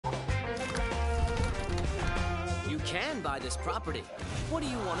can buy this property. What do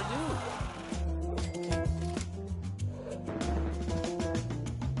you want to do?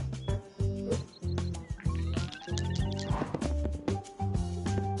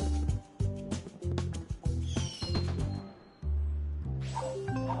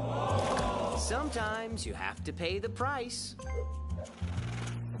 Sometimes you have to pay the price.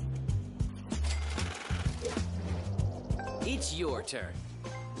 It's your turn.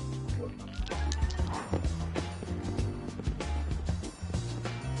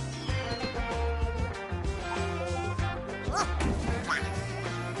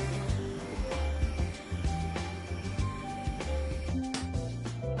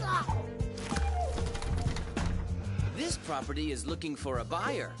 This property is looking for a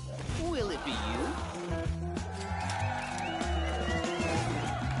buyer. Will it be you?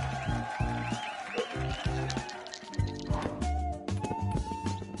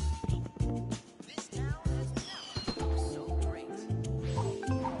 This town has never looked so great.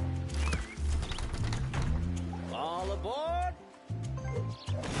 All aboard!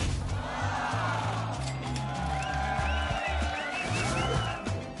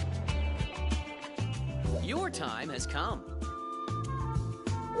 Your time has come.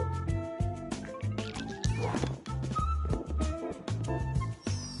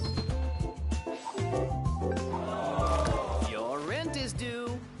 Your rent is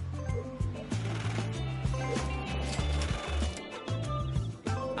due.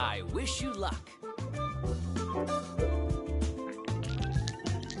 I wish you luck.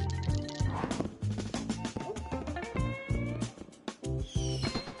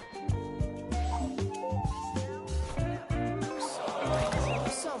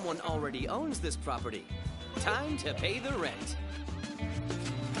 Someone already owns this property. Time to pay the rent.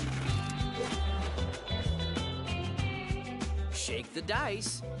 Shake the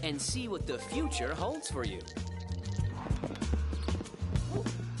dice and see what the future holds for you.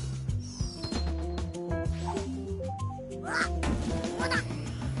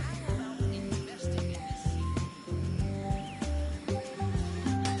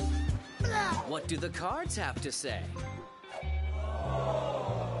 What do the cards have to say?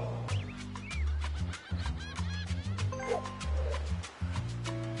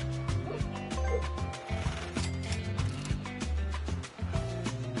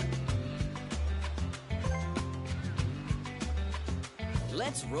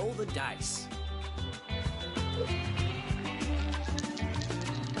 Let's roll the dice.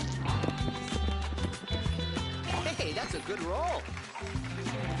 Hey, that's a good roll.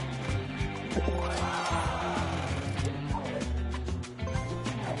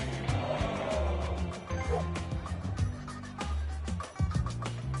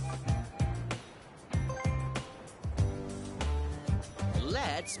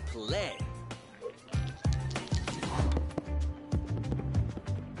 Let's play.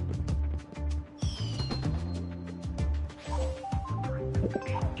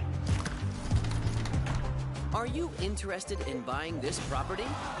 Are you interested in buying this property?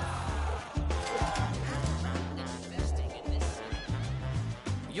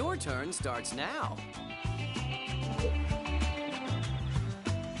 Your turn starts now.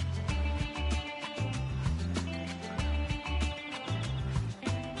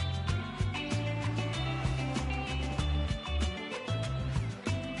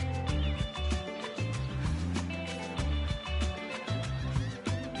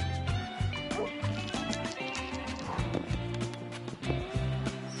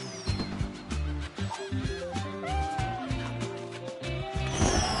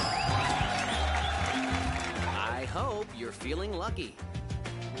 I hope you're feeling lucky.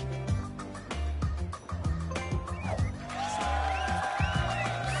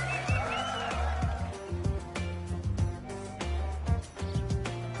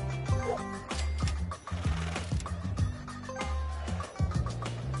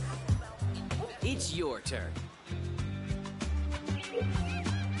 It's your turn.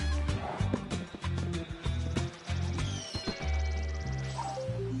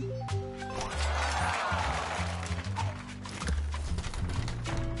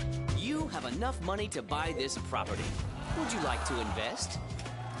 You have enough money to buy this property. Would you like to invest?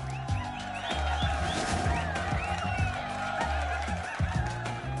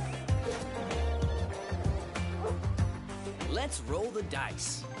 Let's roll the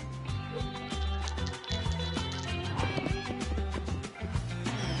dice.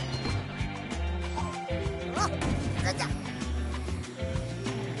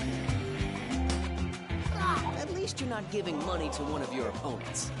 At least you're not giving money to one of your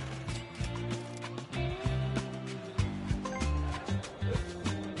opponents.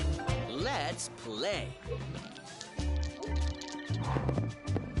 Let's play.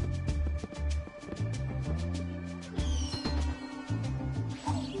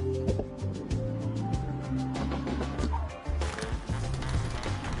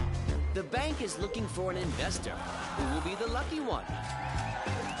 The bank is looking for an investor. Who will be the lucky one?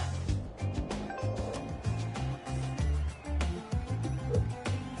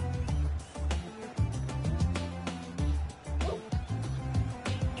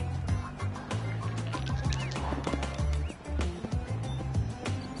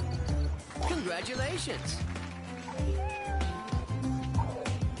 Congratulations!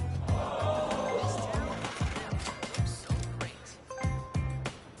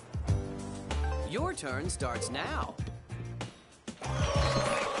 Your turn starts now.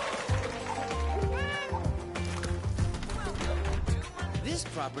 This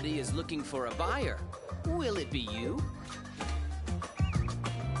property is looking for a buyer. Will it be you?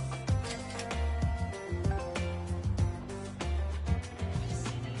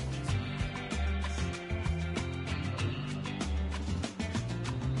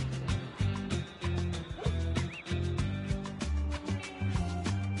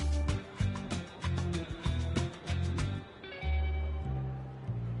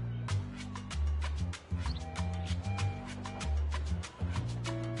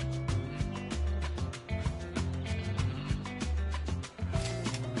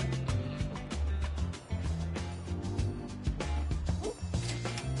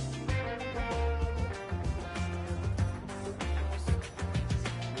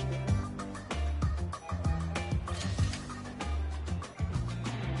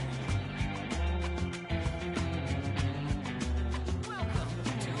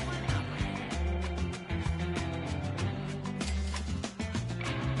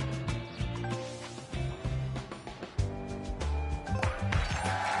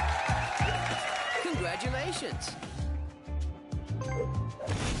 Congratulations!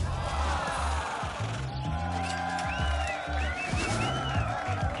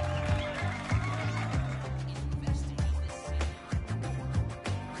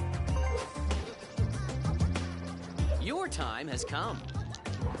 Your time has come.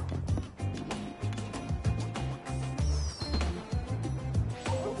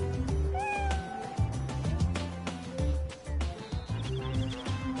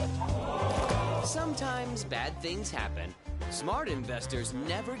 Sometimes bad things happen. Smart investors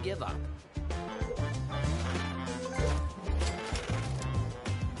never give up.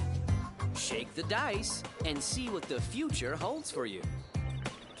 Shake the dice and see what the future holds for you.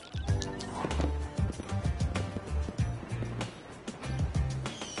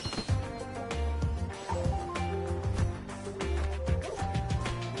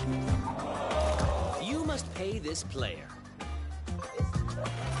 You must pay this player.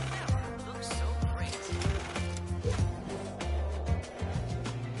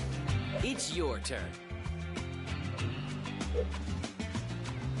 It's your turn.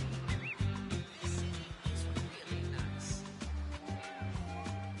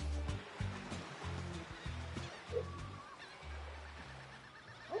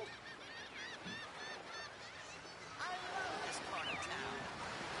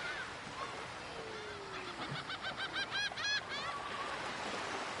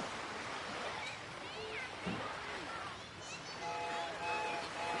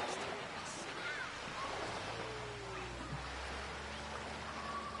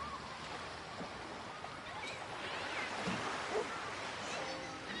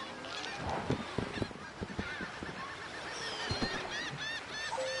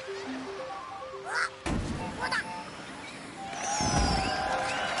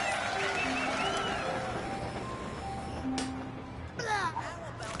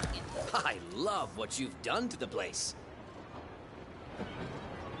 I love what you've done to the place.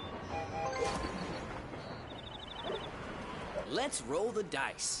 Let's roll the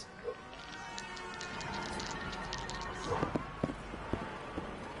dice.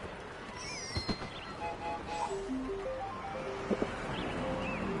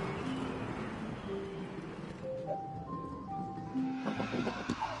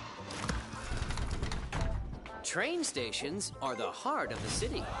 Train stations are the heart of the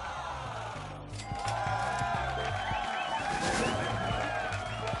city.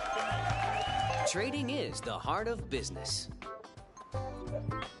 Trading is the heart of business. How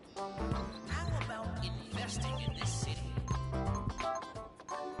about investing in this city?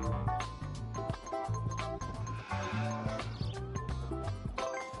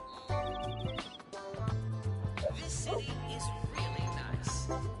 This city is really nice.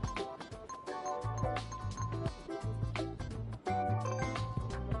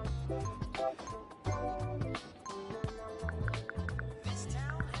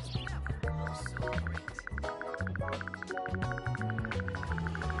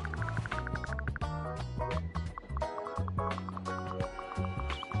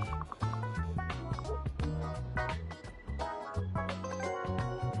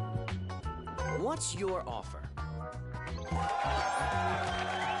 What's your offer?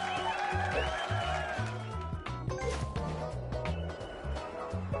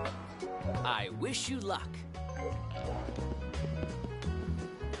 I wish you luck.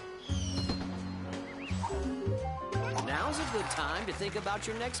 Now's a good time to think about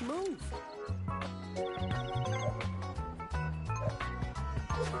your next move.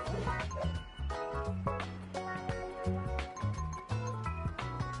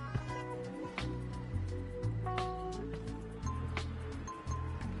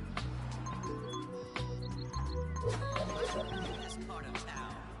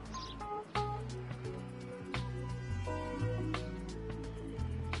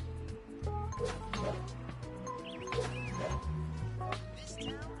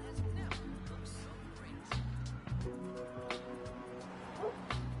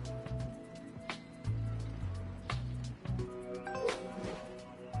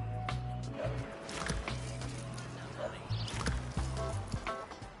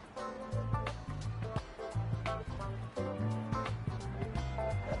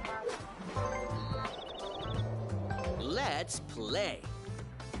 Let's play.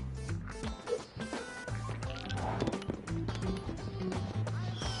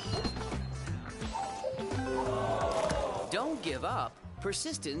 Don't give up.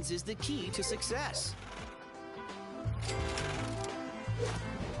 Persistence is the key to success.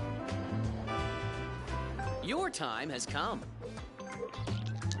 Your time has come.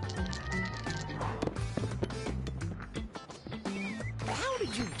 How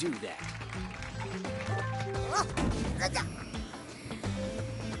did you do that?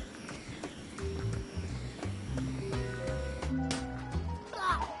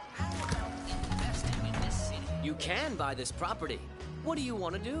 You can buy this property. What do you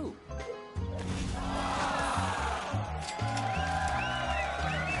want to do?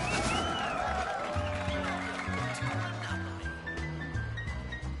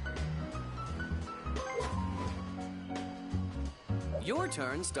 Your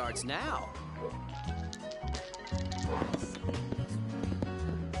turn starts now.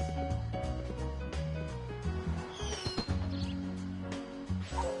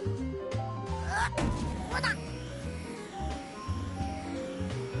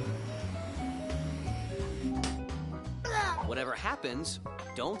 Whatever happens,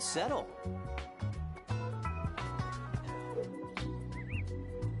 don't settle.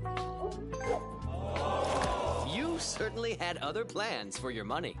 You certainly had other plans for your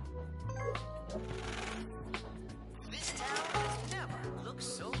money. This town has never looked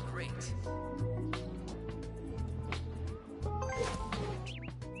so great.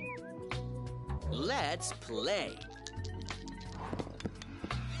 Let's play.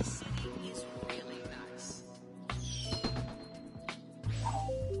 This city is really nice.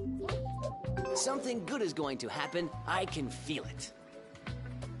 Something good is going to happen. I can feel it.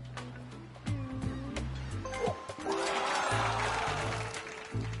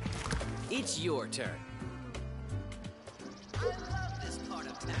 It's your turn. I love this part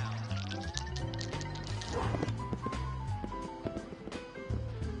of town.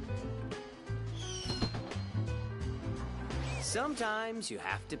 Sometimes you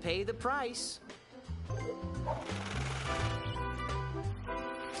have to pay the price.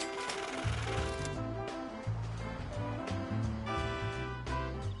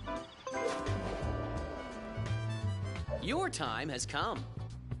 Your time has come.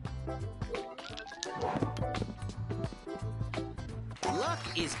 Luck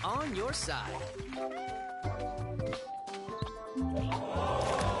is on your side.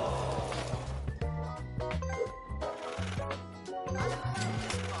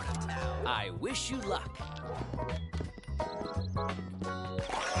 I wish you luck.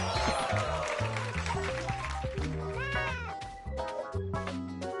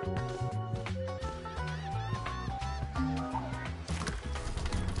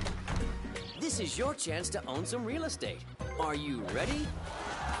 This is your chance to own some real estate. Are you ready?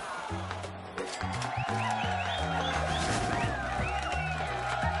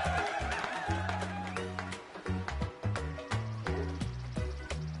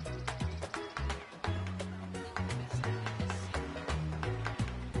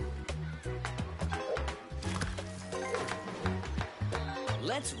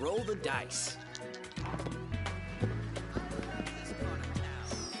 Let's roll the dice.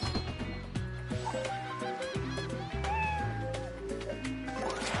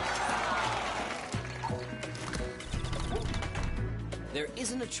 There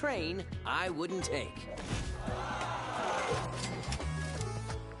isn't a train I wouldn't take.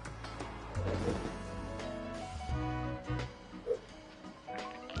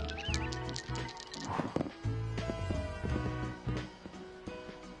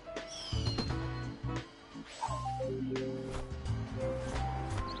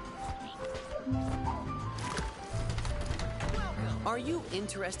 Are you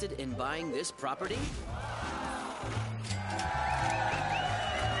interested in buying this property?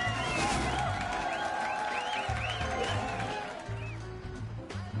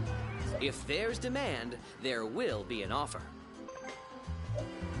 If there's demand, there will be an offer.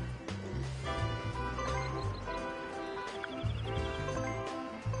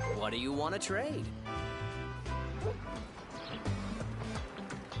 What do you want to trade?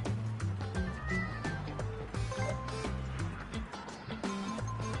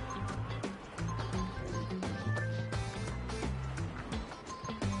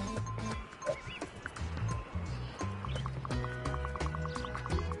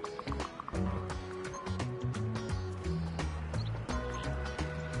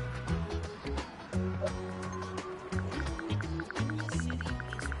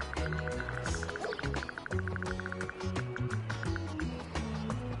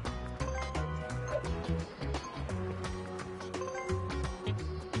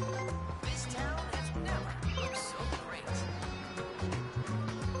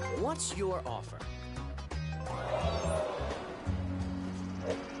 What's your offer?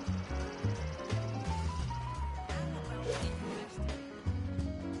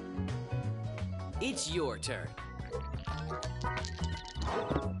 It's your turn.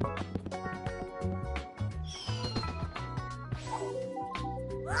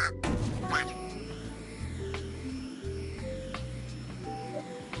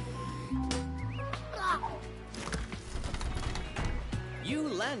 You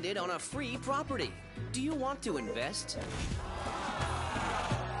landed on a free property. Do you want to invest?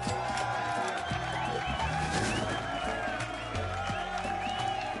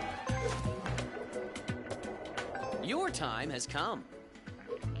 Your time has come.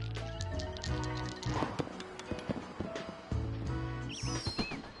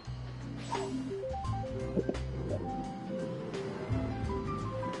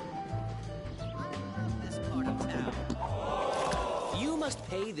 This part of town. You must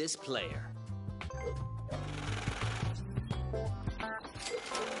pay this player.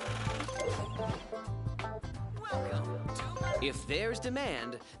 If there's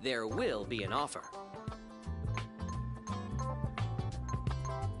demand, there will be an offer.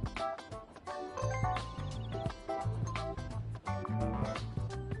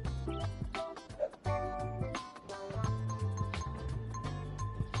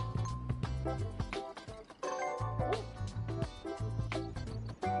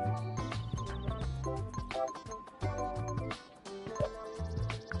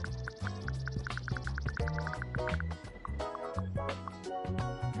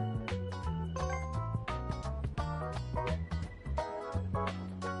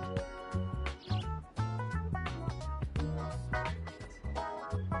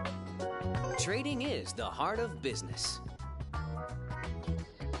 Trading is the heart of business.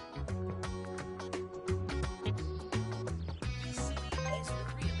 This city is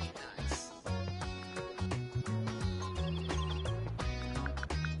really nice.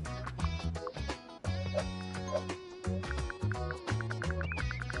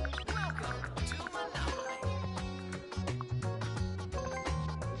 Welcome to Monopoly.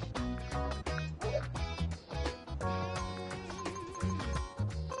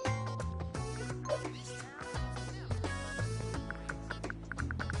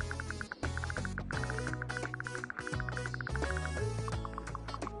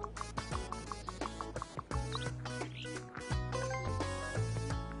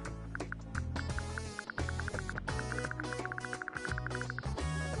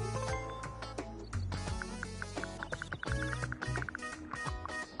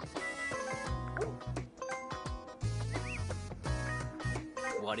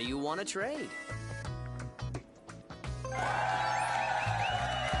 What do you want to trade?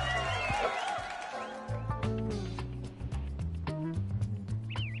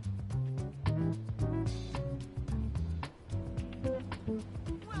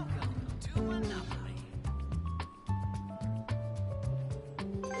 Welcome to Monopoly.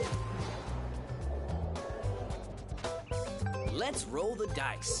 Let's roll the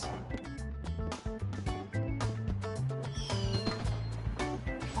dice.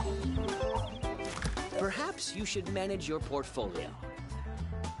 Perhaps you should manage your portfolio.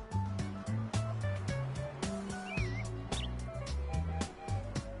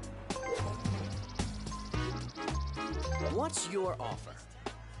 What's your offer?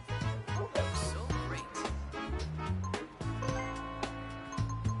 So great.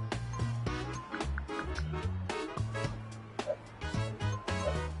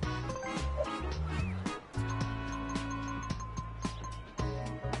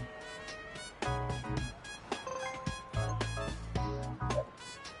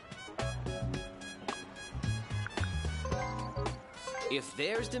 If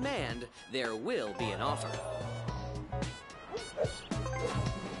there's demand, there will be an offer.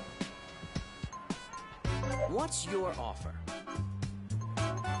 What's your offer?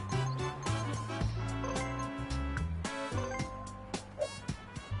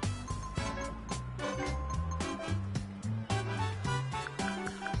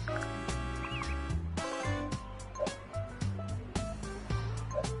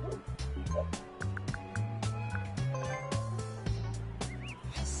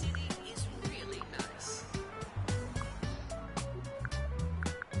 This city is really nice.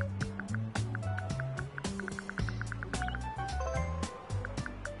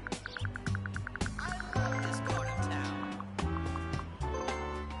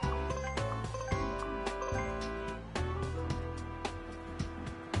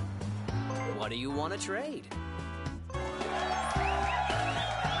 What do you want to trade?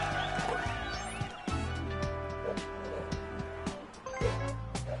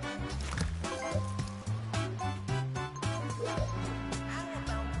 How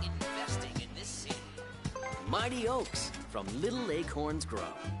about investing in this city? Mighty oaks from little acorns grow.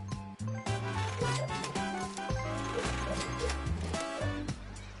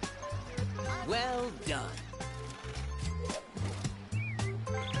 Well done.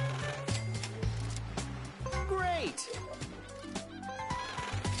 Great!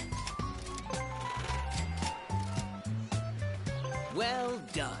 Well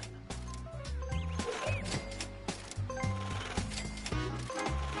done.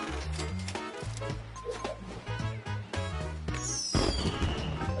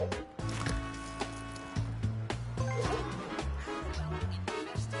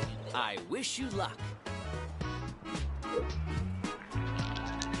 I wish you luck.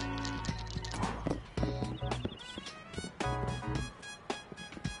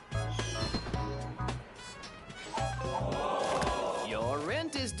 Your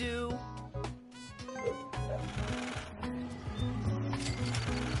rent is due.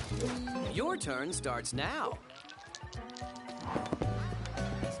 Your turn starts now.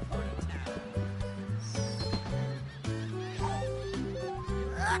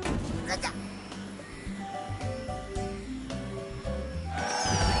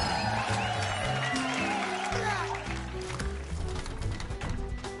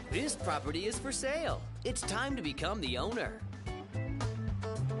 This property is for sale. It's time to become the owner.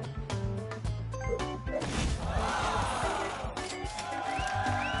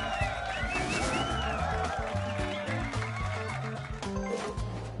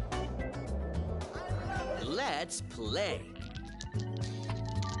 Let's play.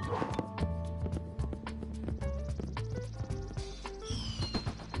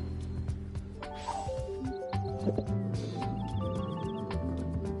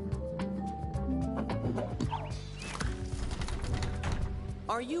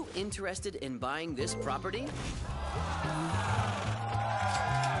 Are you interested in buying this property? This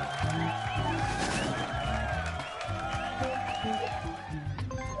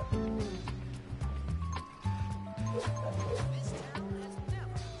town has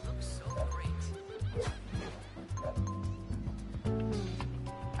never looked so great.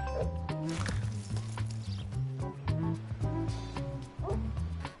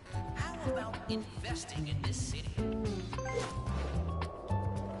 How about investing in this city?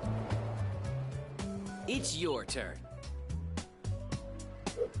 It's your turn.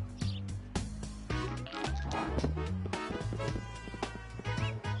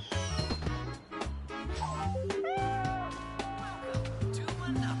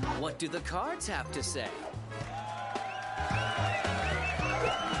 What do the cards have to say?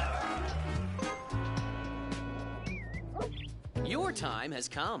 Your time has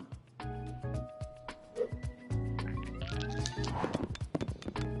come.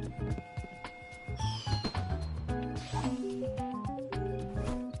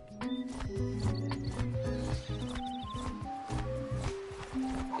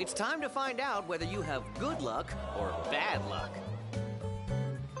 It's time to find out whether you have good luck or bad luck.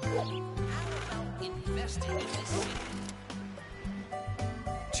 How about investing in this city?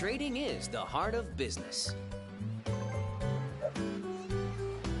 Trading is the heart of business.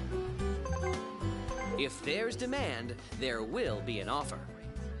 If there's demand, there will be an offer.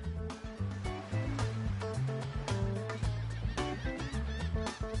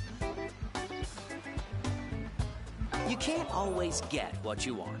 You can't always get what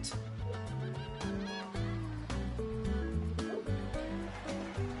you want.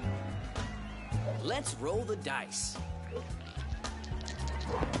 Let's roll the dice.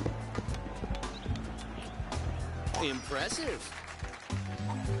 Impressive.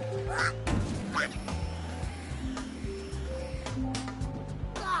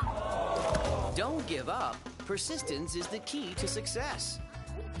 Don't give up. Persistence is the key to success.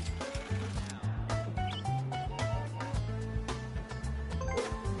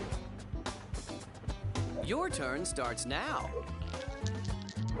 Your turn starts now.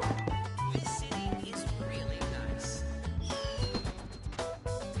 This city is really nice.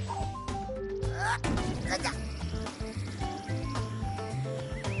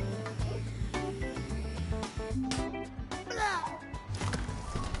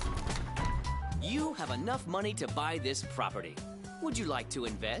 You have enough money to buy this property. Would you like to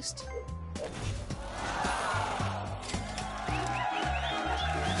invest?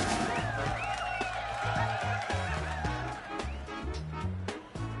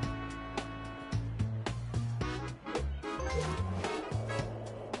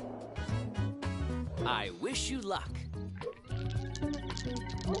 I wish you luck.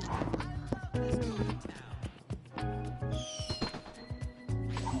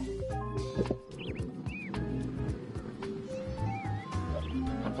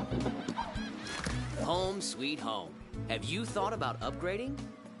 Home sweet home. Have you thought about upgrading?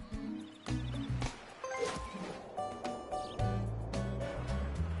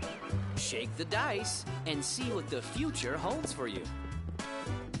 Shake the dice and see what the future holds for you.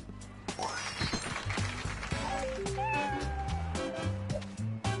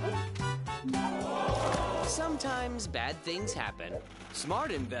 Sometimes bad things happen.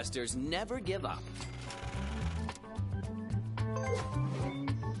 Smart investors never give up.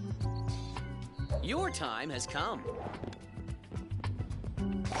 Your time has come.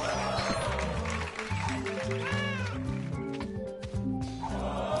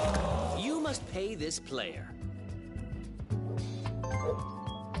 You must pay this player.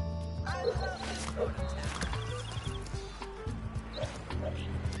 I love this part of town.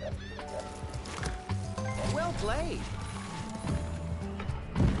 Well played.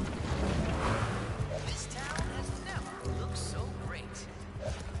 This town has never looked so great.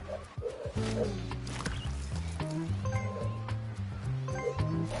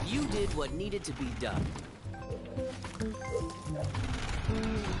 You did what needed to be done.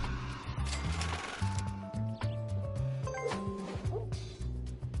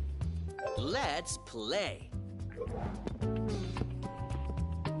 Let's play.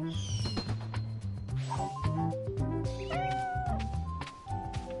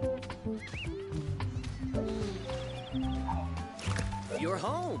 You're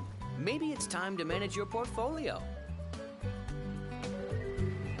home. Maybe it's time to manage your portfolio.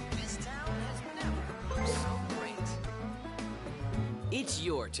 This town has never looked so great. It's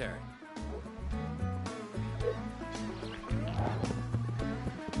your turn.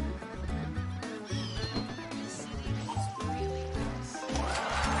 This city is really nice.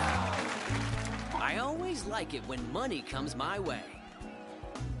 I always like it when money comes my way.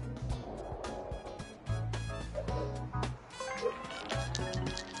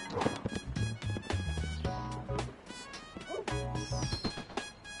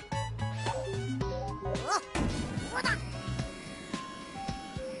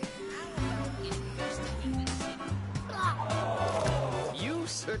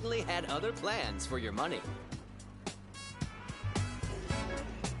 Certainly had other plans for your money.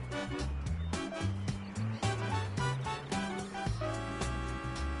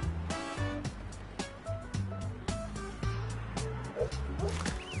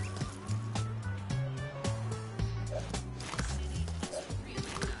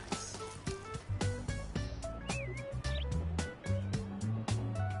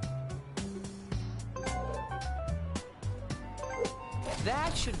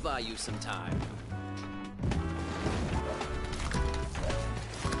 That should buy you some time.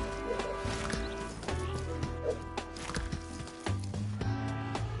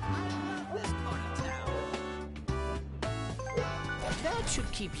 That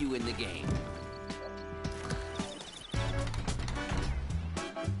should keep you in the game.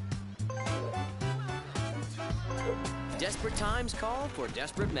 Desperate times call for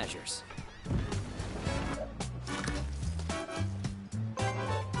desperate measures.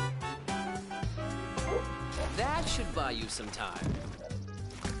 That should buy you some time.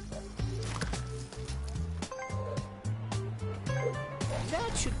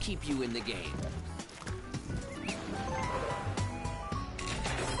 That should keep you in the game.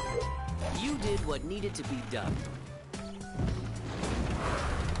 You did what needed to be done.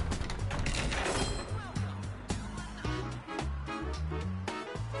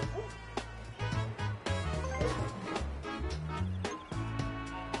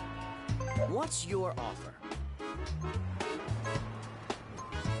 What's your offer?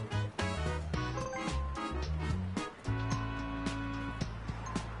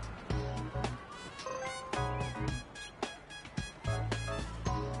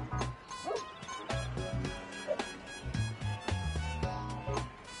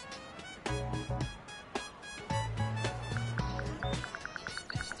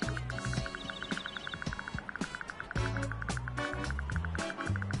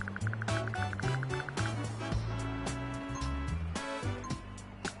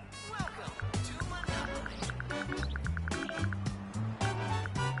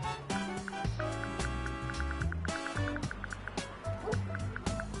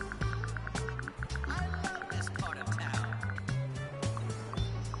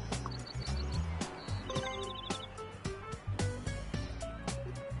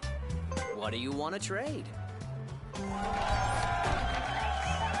 What do you want to trade?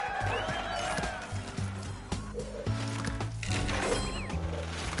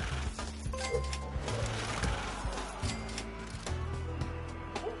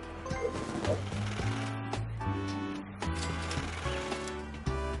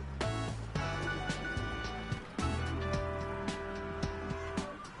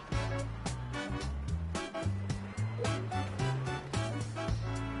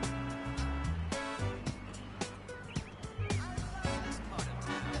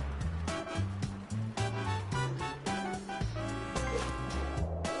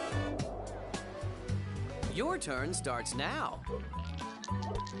 Your turn starts now.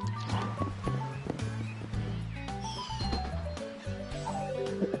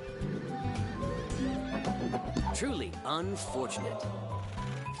 Truly unfortunate.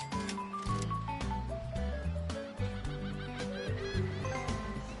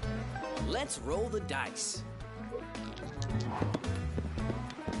 Let's roll the dice.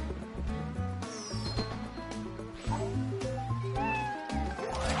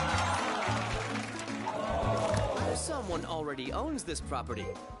 Someone already owns this property.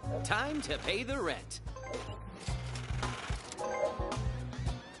 Time to pay the rent.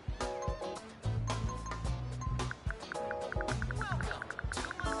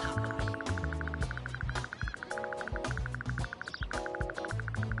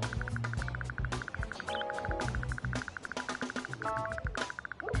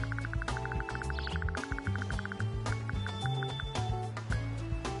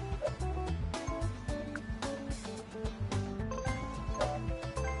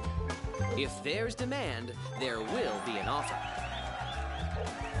 If there's demand, there will be an offer.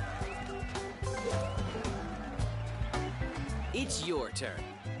 It's your turn.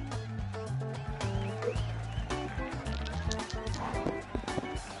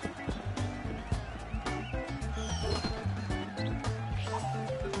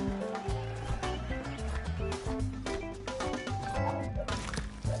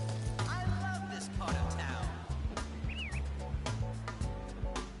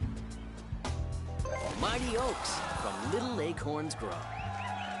 Mighty oaks from little acorns grow.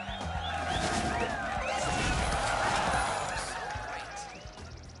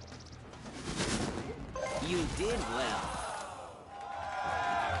 You did well.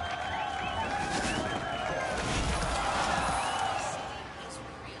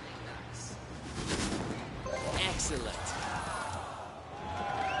 Excellent.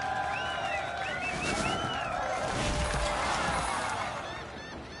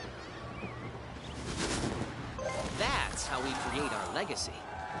 That's how we create our legacy.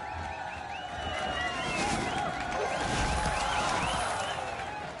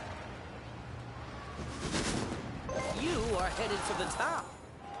 You are headed for the top.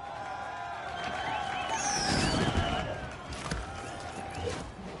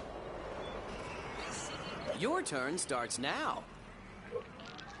 Your turn starts now.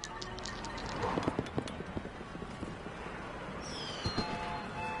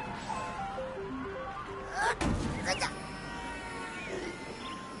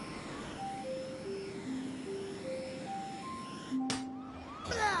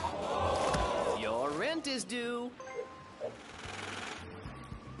 Your rent is due.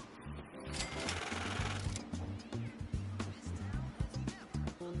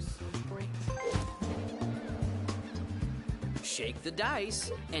 Shake the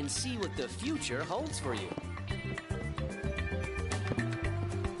dice and see what the future holds for you.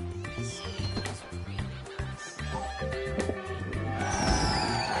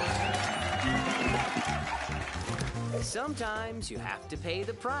 Sometimes you have to pay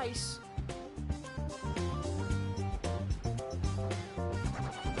the price.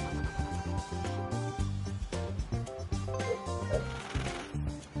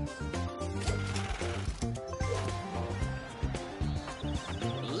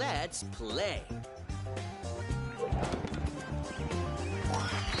 Let's play.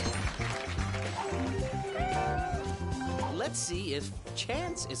 Let's see if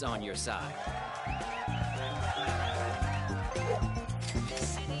chance is on your side. This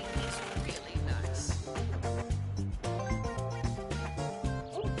city is really nice.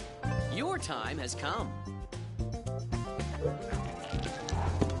 Your time has come.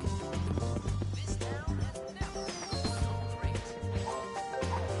 This town has never looked so great.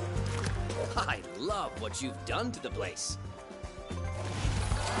 I love what you've done to the place.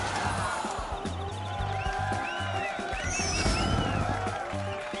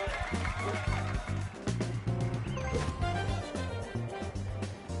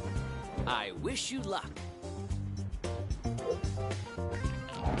 I wish you luck.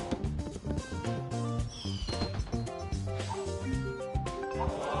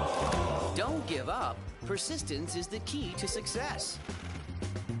 Don't give up. Persistence is the key to success.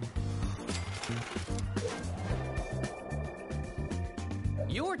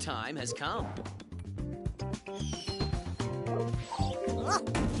 Your time has come.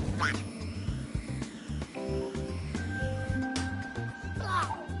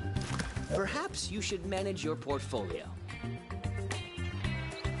 Perhaps you should manage your portfolio.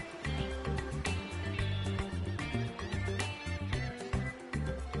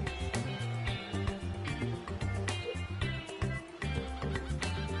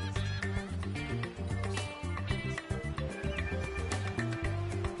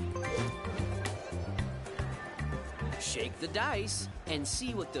 Shake the dice and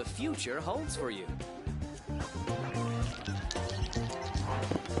see what the future holds for you.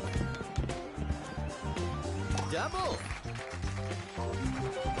 Double.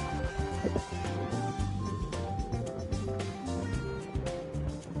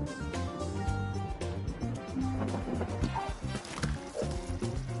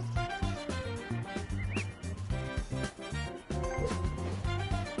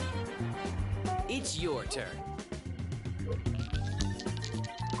 It's your turn.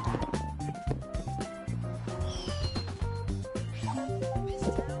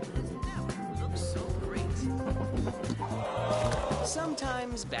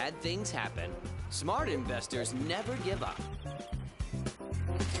 Sometimes bad things happen. Smart investors never give up.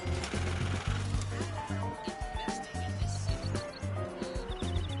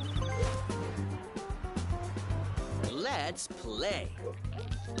 Let's play.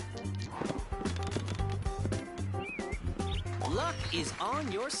 Luck is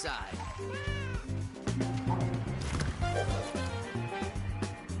on your side.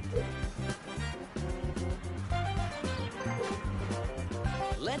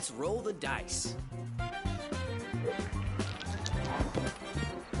 Let's roll the dice.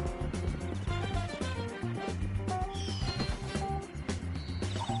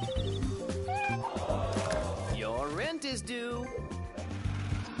 Your rent is due.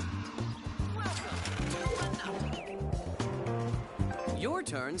 Welcome to Monopoly. Your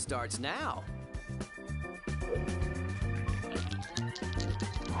turn starts now.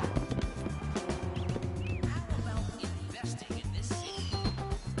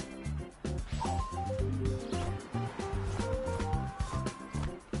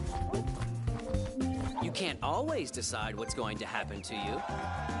 You can't always decide what's going to happen to you.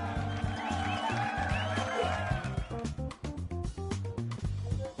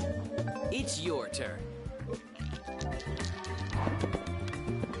 It's your turn.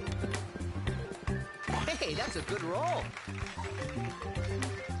 Hey, that's a good roll.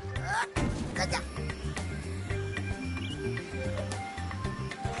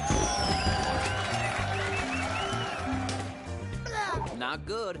 Not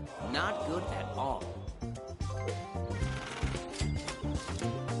good. Not good at all.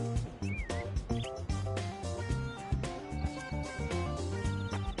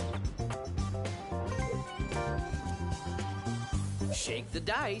 Shake the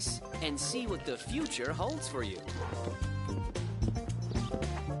dice and see what the future holds for you.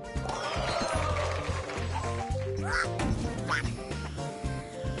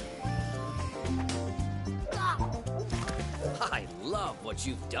 I love what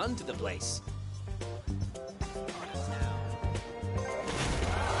you've done to the place.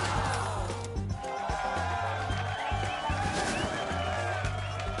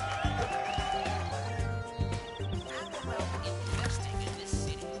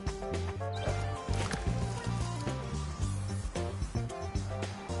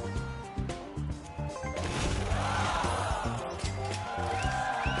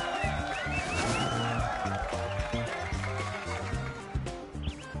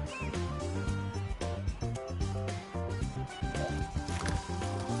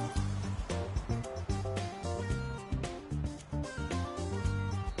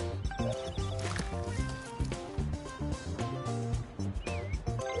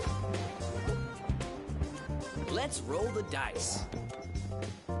 Let's roll the dice.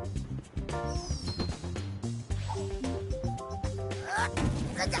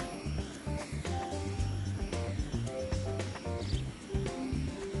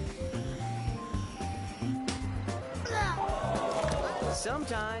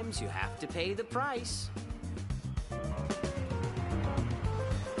 Sometimes you have to pay the price.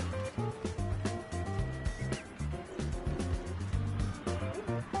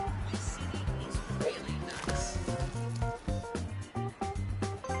 This city is really nice.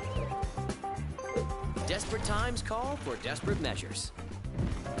 Desperate times call for desperate measures.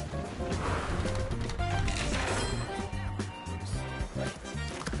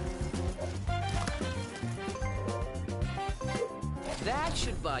 That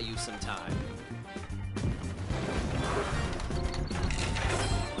should buy you some time.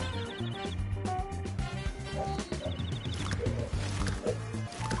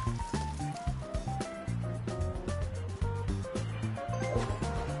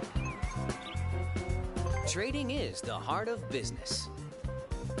 Trading is the heart of business.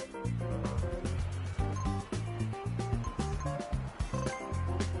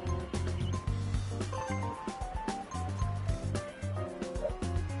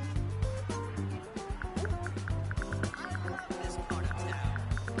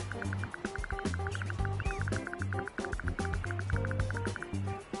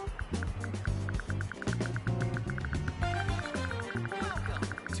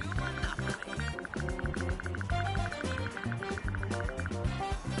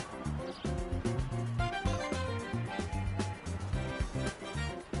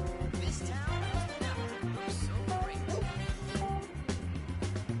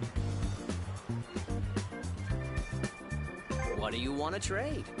 What do you want to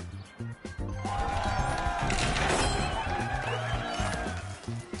trade?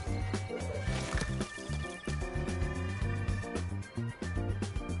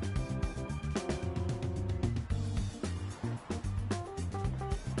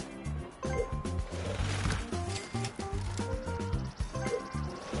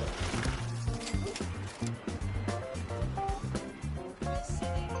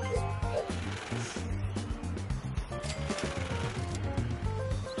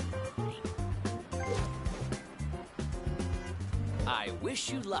 I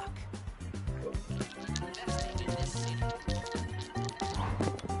wish you luck. Investing in this city.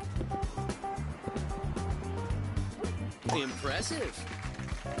 Impressive.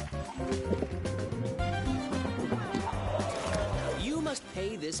 You must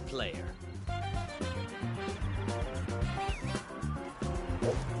pay this player.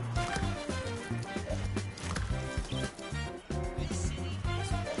 This city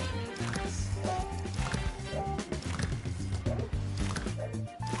is really nice.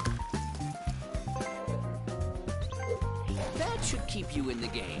 That should keep you in the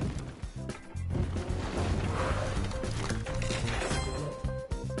game.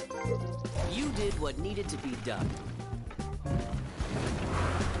 You did what needed to be done.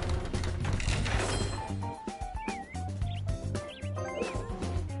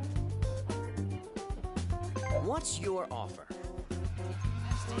 What's your offer?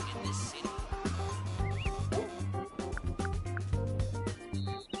 Investing in this city.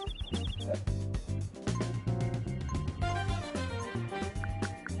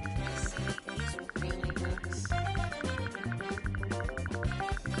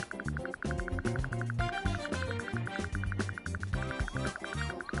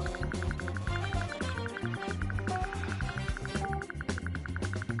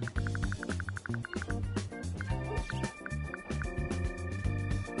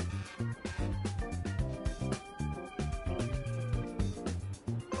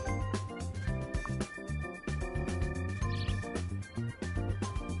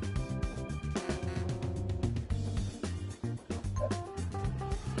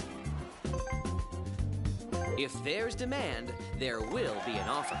 If there's demand, there will be an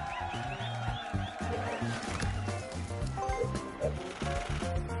offer.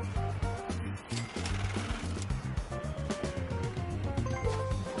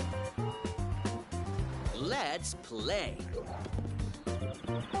 Let's play.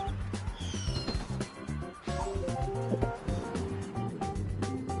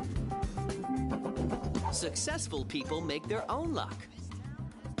 Successful people make their own luck.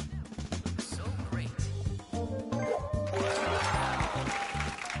 So great.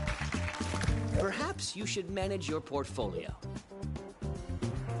 Perhaps you should manage your portfolio.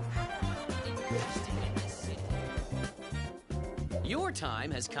 Investing in this city. Your time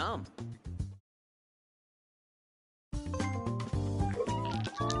has come.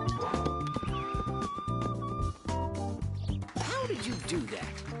 do that.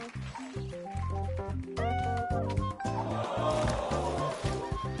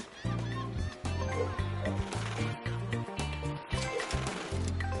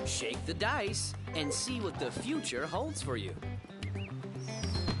 Shake the dice and see what the future holds for you.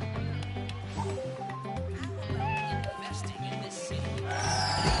 Investing in this city.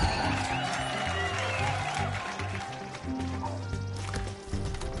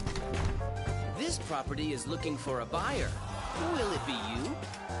 This property is looking for a buyer. Will it be you?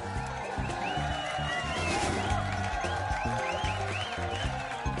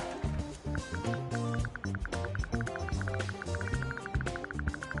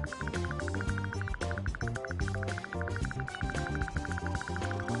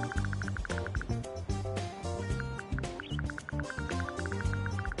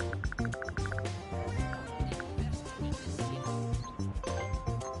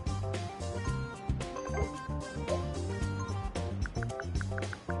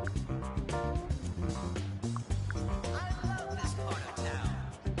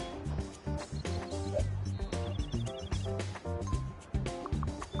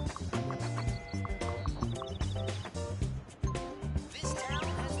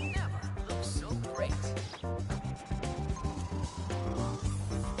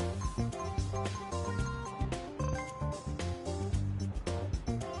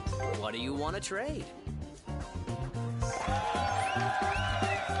 What do you want to trade?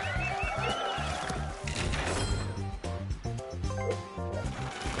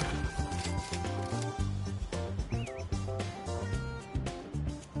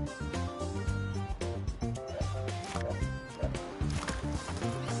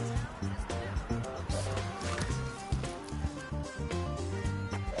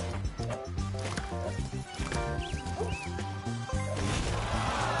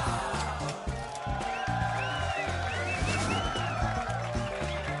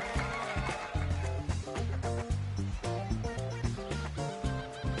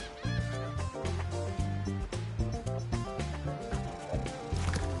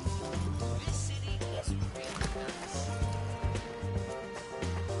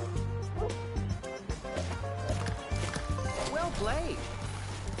 Played.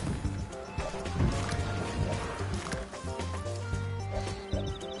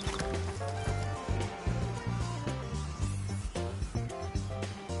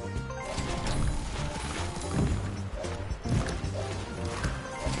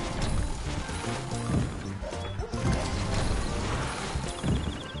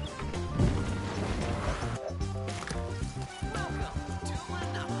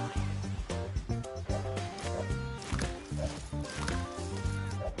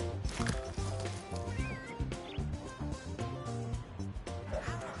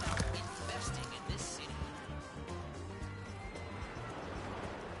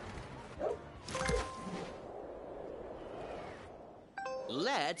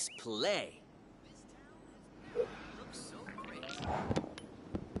 Let's play. This town looks so great.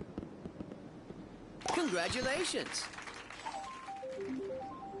 Congratulations.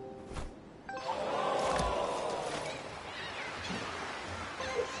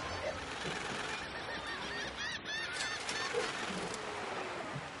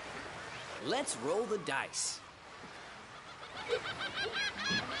 Let's roll the dice.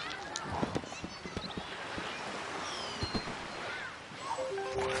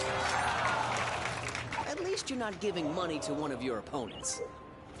 At least you're not giving money to one of your opponents.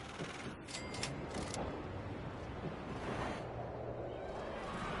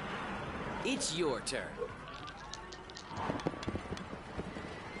 It's your turn.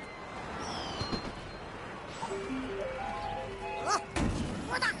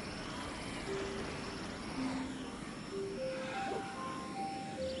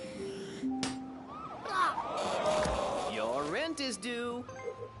 Your rent is due.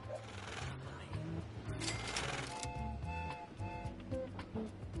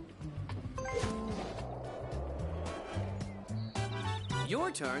 Your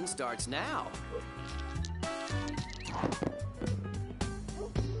turn starts now.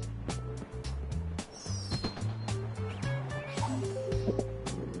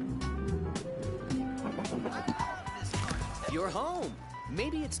 You're home.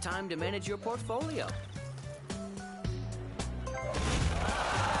 Maybe it's time to manage your portfolio.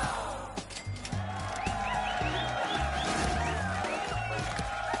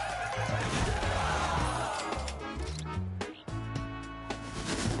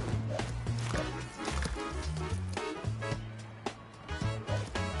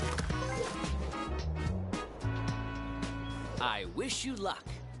 I wish you luck.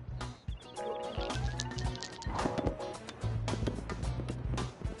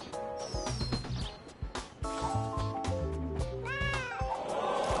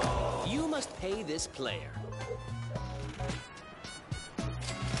 pay this player.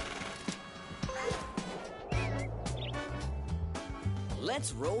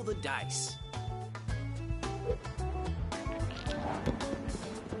 Let's roll the dice.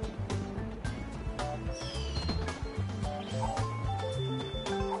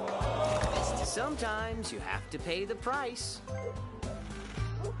 Sometimes you have to pay the price.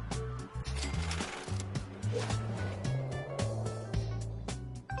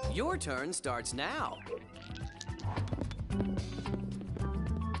 Your turn starts now.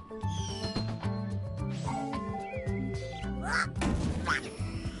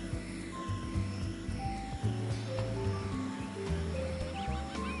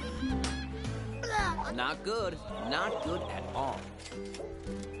 Not good. Not good at all.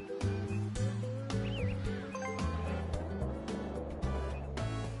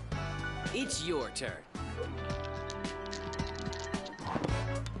 It's your turn.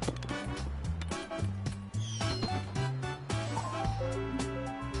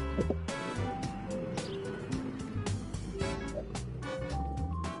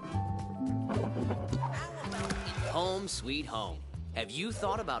 Home sweet home. Have you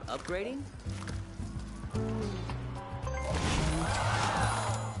thought about upgrading?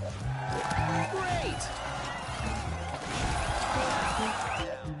 Great!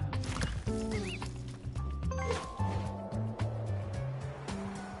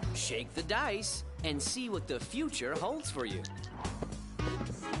 Shake the dice and see what the future holds for you.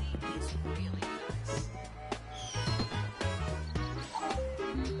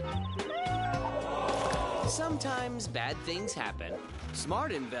 Sometimes bad things happen.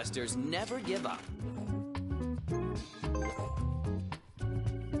 Smart investors never give up.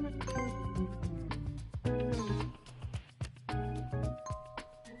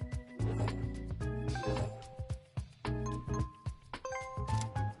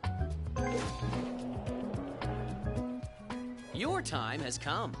 Your time has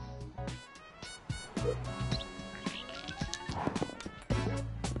come.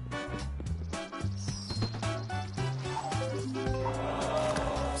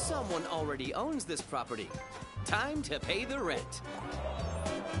 Someone already owns this property. Time to pay the rent.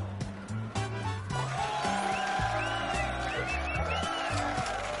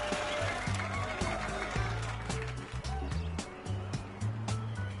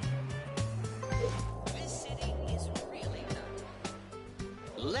 This city is really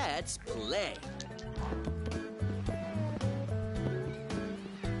nice. Let's play.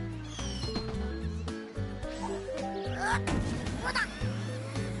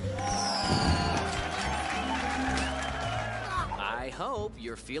 I hope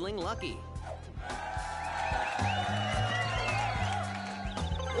you're feeling lucky.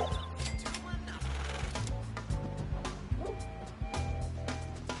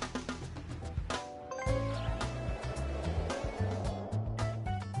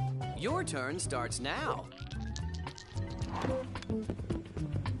 Your turn starts now.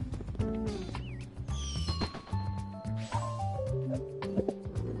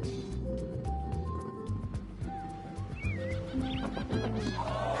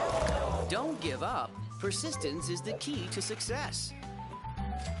 Don't give up. Persistence is the key to success.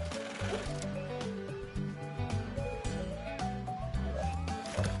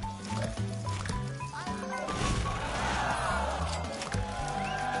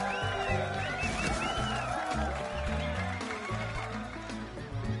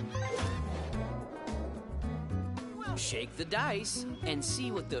 Shake the dice and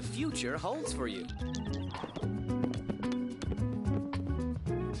see what the future holds for you.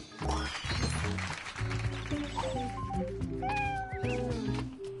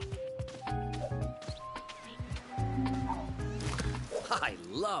 I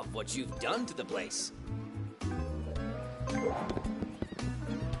love what you've done to the place.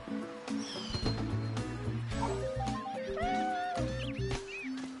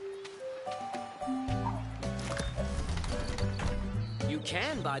 You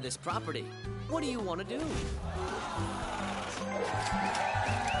can buy this property. What do you want to do?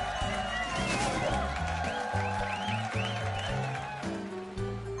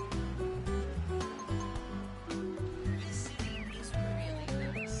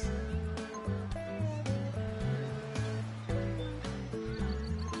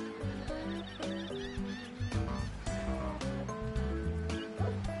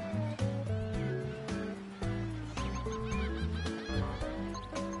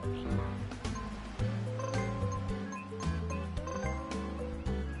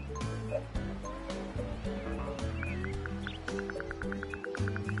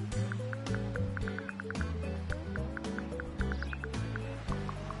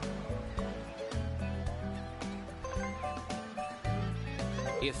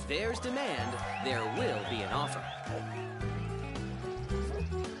 If there's demand, there will be an offer.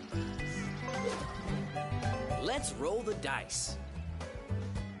 Let's roll the dice.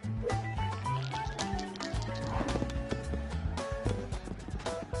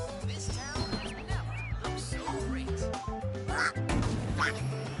 This town has never looked so great.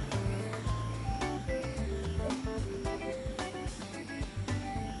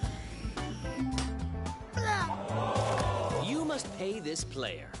 You must pay this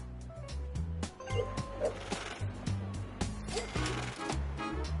player.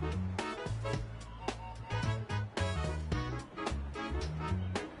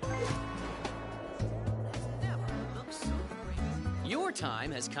 Your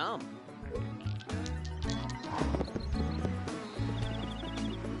time has come.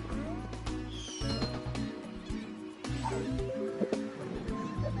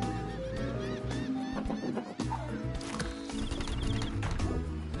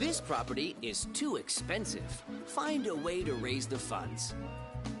 This property is too expensive. Find a way to raise the funds.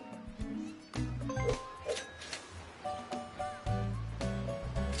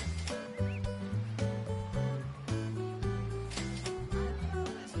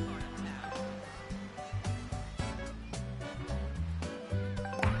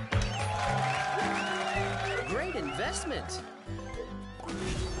 Great investment.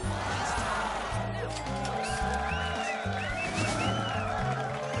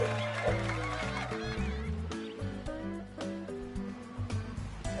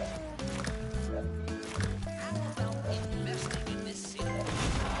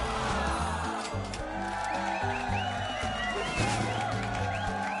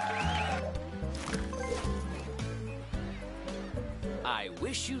 I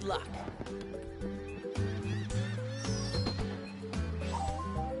wish you luck.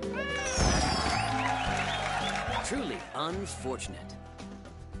 Truly unfortunate.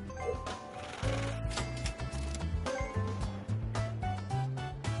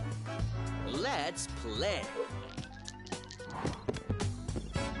 Let's play.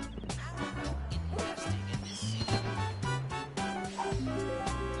 Investing in this city.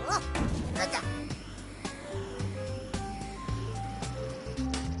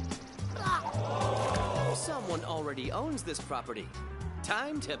 Someone already owns this property.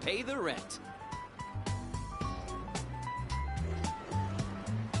 Time to pay the rent.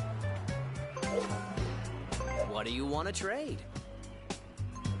 What do you want to trade?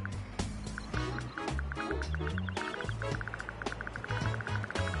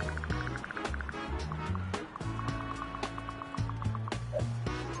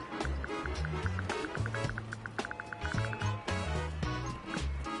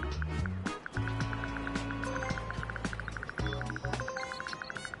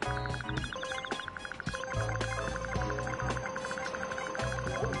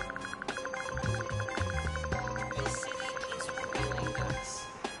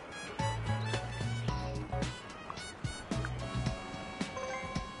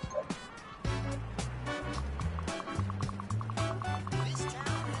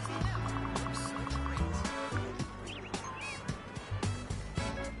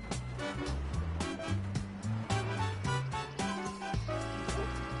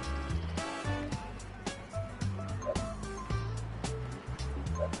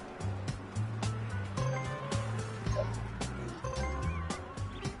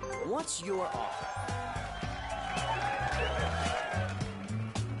 What's your offer?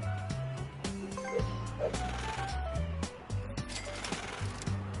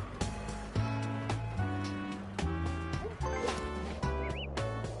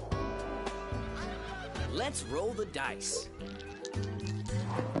 Let's roll the dice.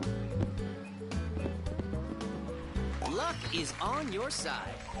 Luck is on your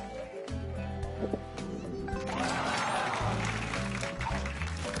side.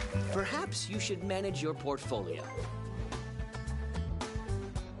 Perhaps you should manage your portfolio.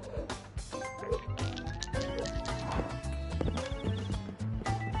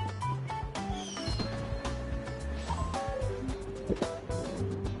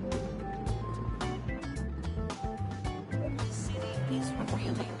 This city is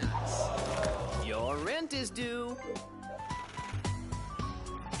really nice. Your rent is due.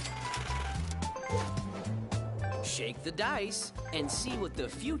 Shake the dice and see what the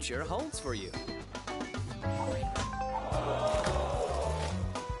future holds for you.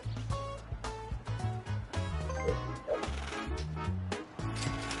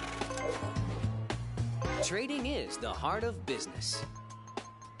 Trading is the heart of business.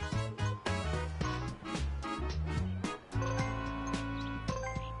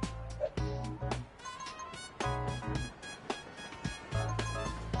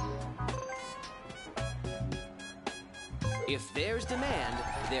 If there's demand,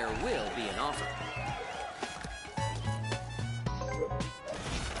 there will be an offer.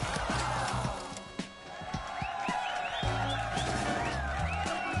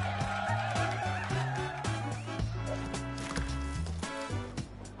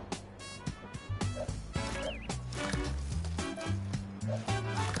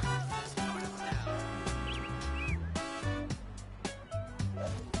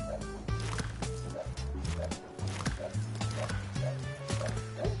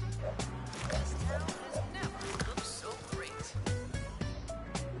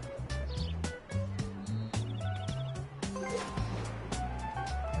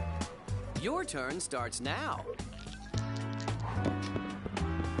 Your turn starts now.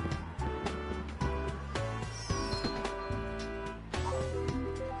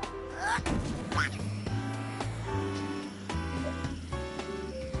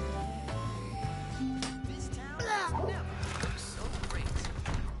 This town has never looked so great.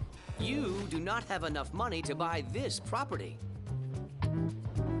 You do not have enough money to buy this property.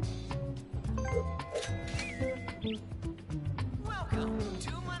 Welcome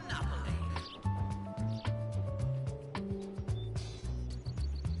to Monopoly.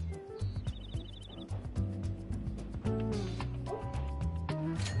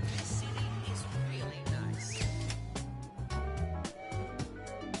 This city is really nice.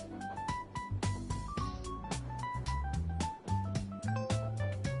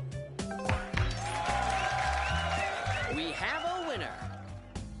 We have a winner.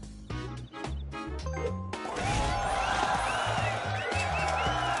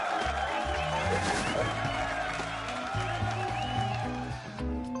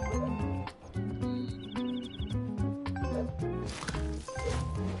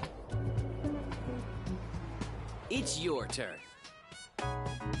 It's your turn.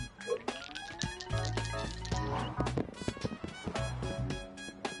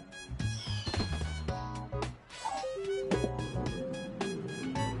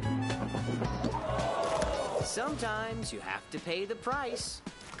 Sometimes you have to pay the price.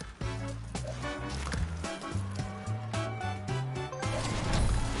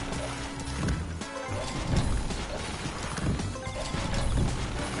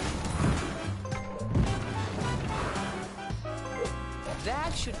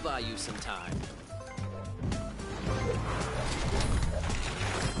 That should buy you some time.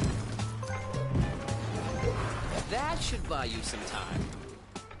 That should buy you some time.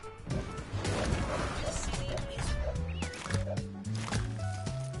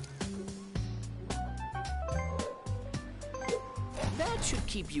 That should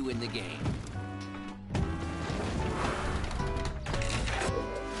keep you in the game.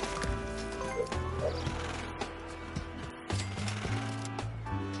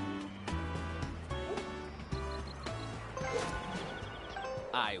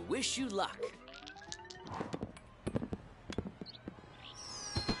 I wish you luck.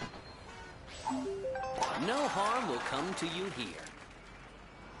 No harm will come to you here.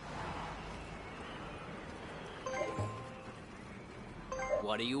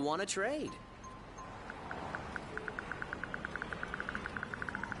 What do you want to trade?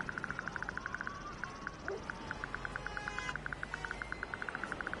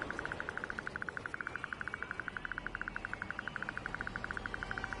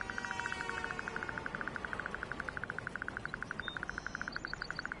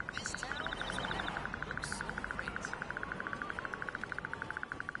 This town has never looked so great.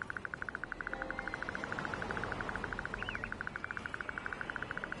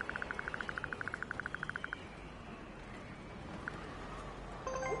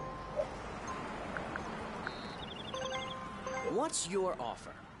 What's your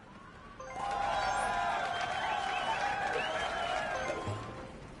offer?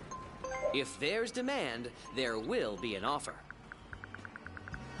 If there's demand, there will be an offer.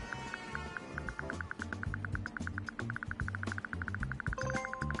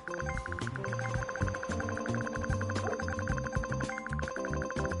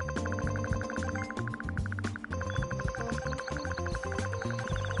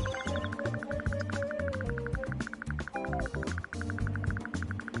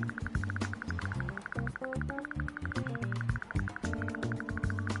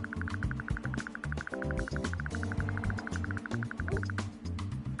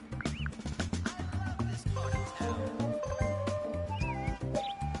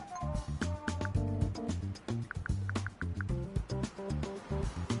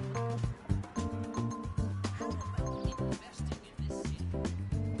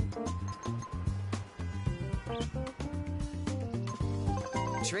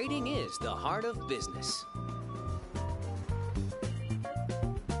 Trading is the heart of business.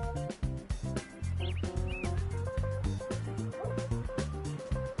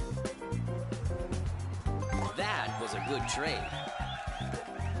 trade.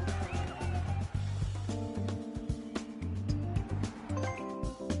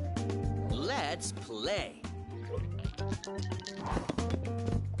 Let's play.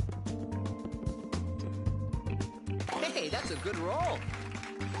 Hey, that's a good roll.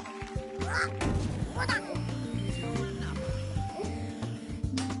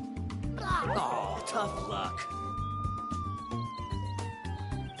 Oh, tough luck.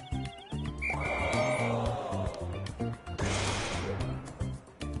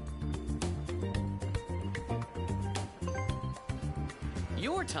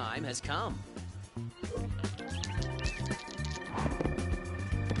 Your time has come.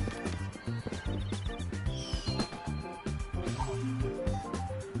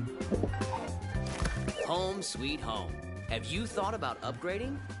 Home sweet home. Have you thought about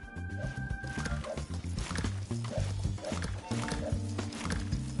upgrading?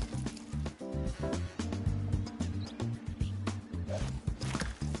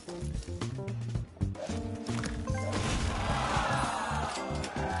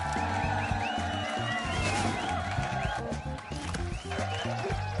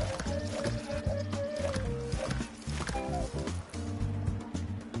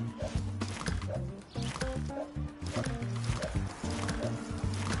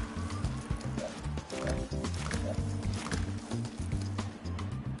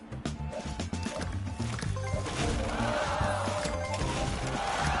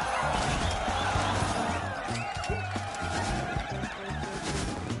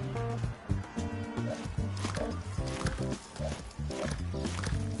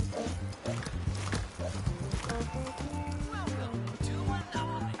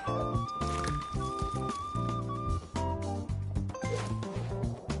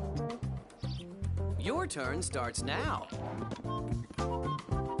 Your turn starts now.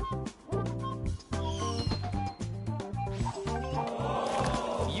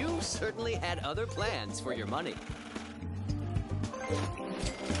 You certainly had other plans for your money.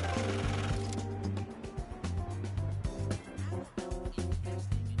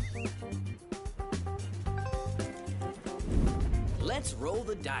 Let's roll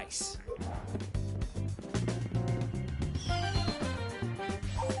the dice.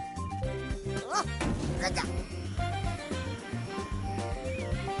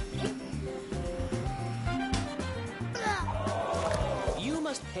 You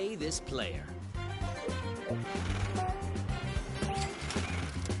must pay this player.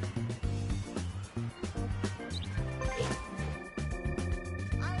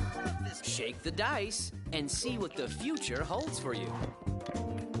 Shake the dice and see what the future holds for you.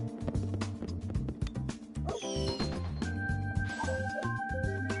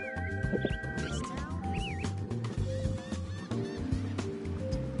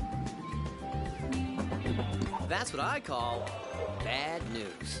 That's what I call bad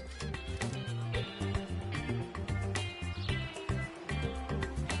news.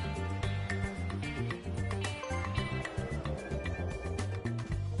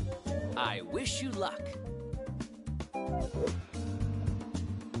 I wish you luck.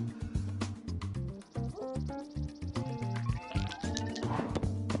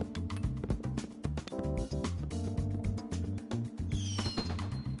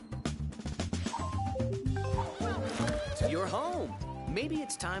 You're home. Maybe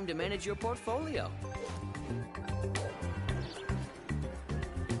it's time to manage your portfolio.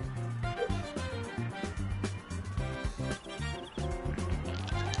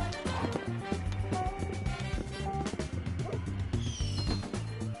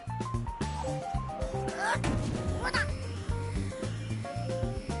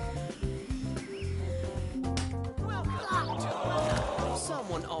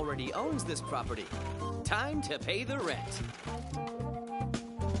 Someone already owns this property. Time to pay the rent.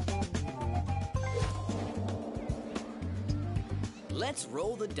 Let's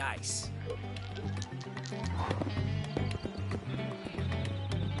roll the dice.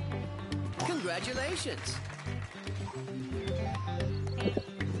 Congratulations.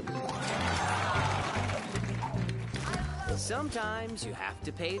 Sometimes you have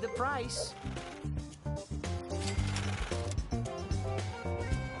to pay the price.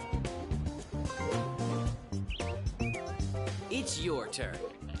 It's your turn.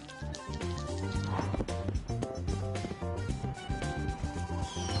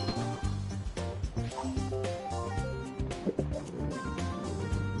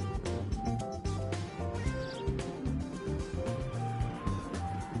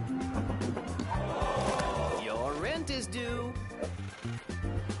 Your rent is due.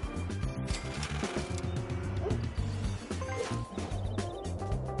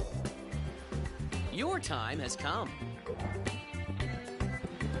 Your time has come.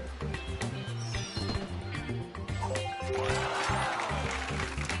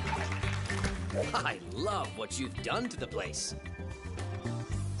 I love what you've done to the place.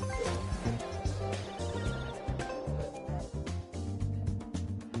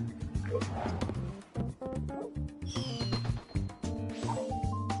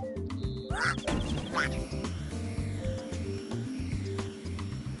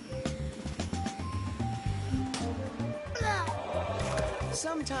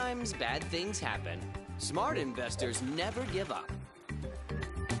 Sometimes bad things happen. Smart investors never give up.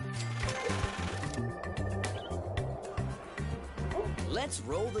 Let's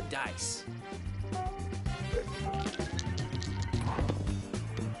roll the dice.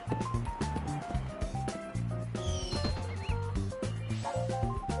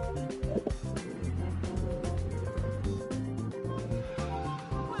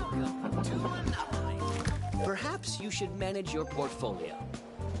 Welcome to Monopoly. Perhaps you should manage your portfolio.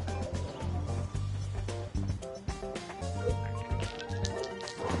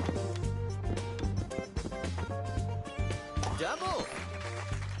 Double!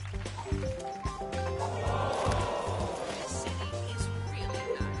 This city is really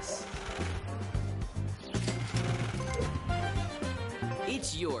nice.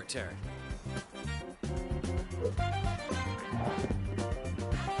 It's your turn.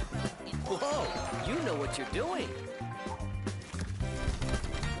 Whoa! You know what you're doing.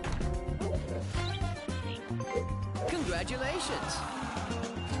 Congratulations!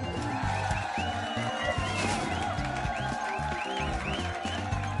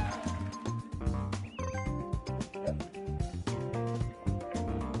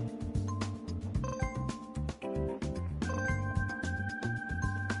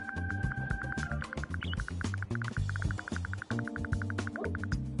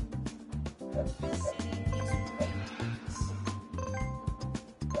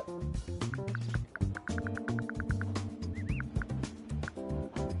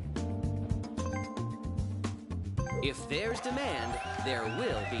 If there's demand, there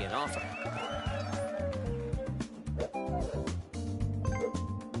will be an offer.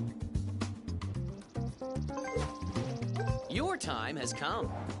 Your time has come.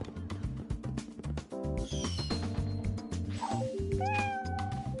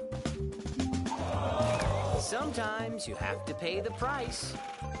 Sometimes you have to pay the price.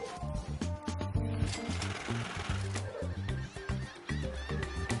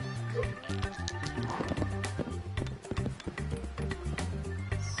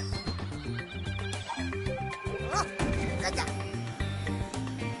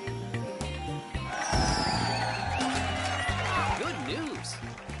 Good news.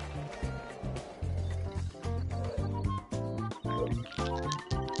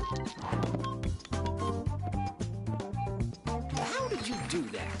 How did you do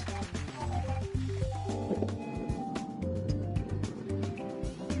that?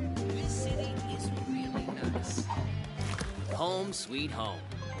 This city is really nice. Home sweet home.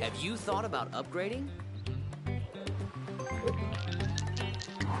 Have you thought about upgrading?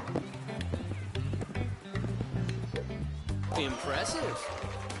 Impressive.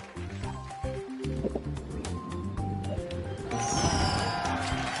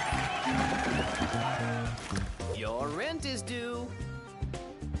 Your rent is due.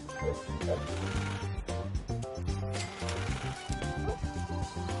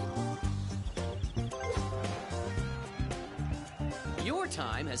 Your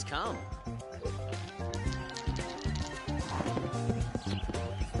time has come.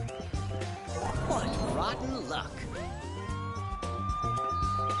 What rotten luck.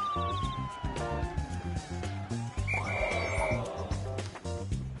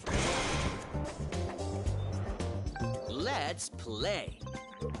 Let's play.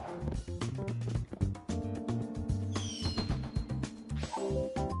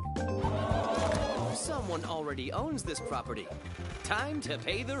 Someone already owns this property. Time to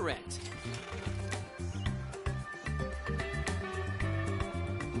pay the rent.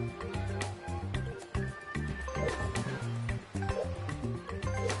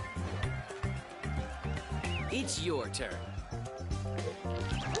 It's your turn.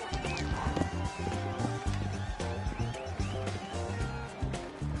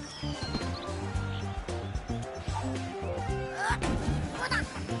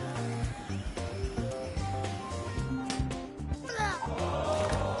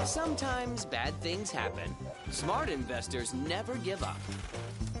 Sometimes bad things happen. Smart investors never give up.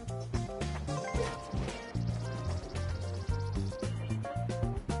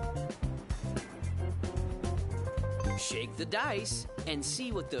 Shake the dice and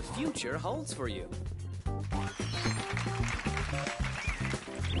see what the future holds for you.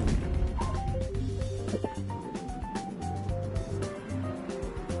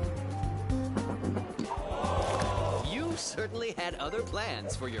 certainly had other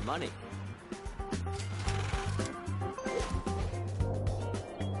plans for your money.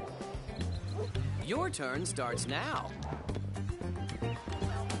 Your turn starts now.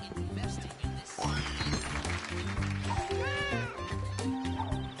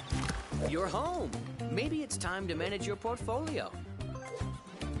 You're home. Maybe it's time to manage your portfolio.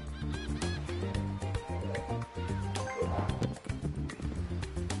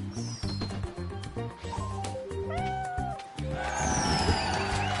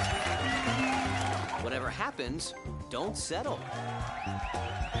 Whatever happens, don't settle.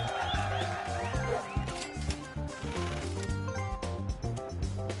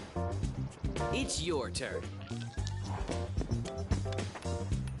 It's your turn.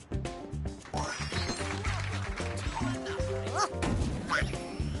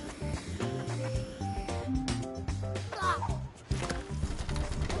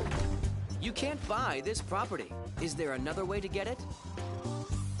 You can't buy this property. Is there another way to get it?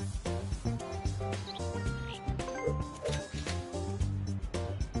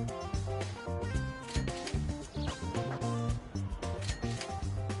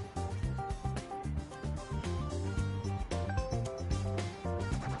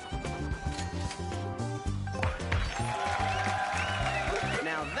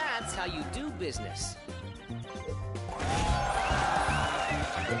 Now that's how you do business.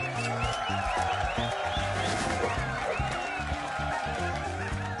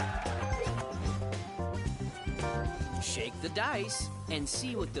 Shake the dice and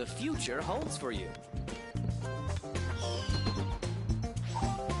see what the future holds for you.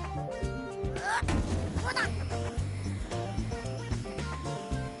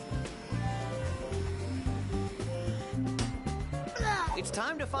 It's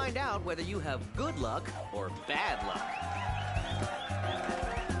time to find out whether you have good luck or bad luck.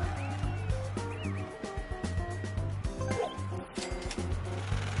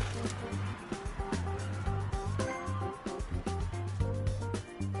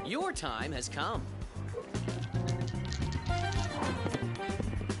 Your time has come.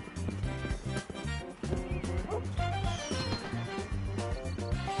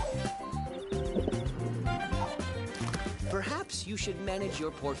 Perhaps you should manage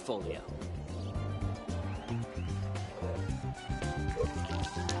your portfolio.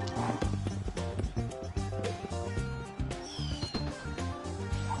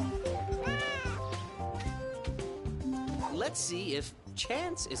 Let's see if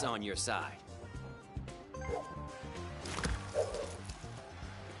chance is on your side.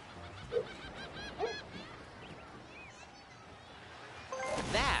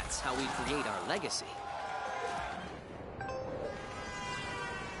 That's how we create our legacy.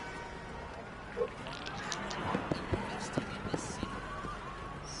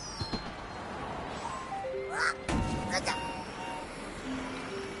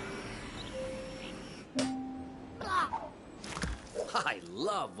 I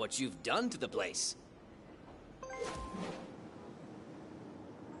love what you've done to the place.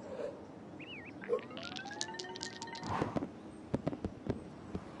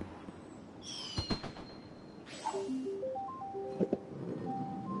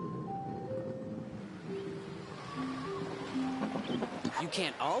 You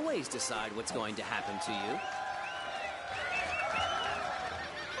can't always decide what's going to happen to you.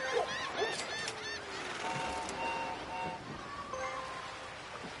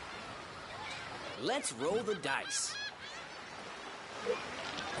 Let's roll the dice.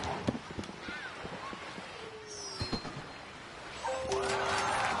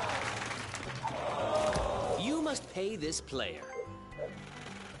 You must pay this player.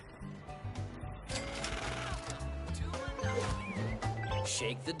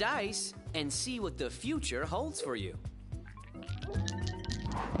 Shake the dice and see what the future holds for you.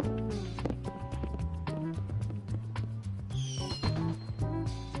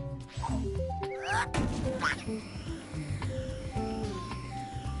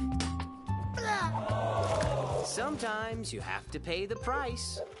 Sometimes you have to pay the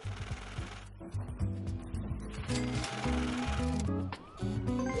price.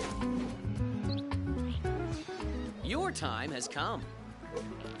 Your time has come.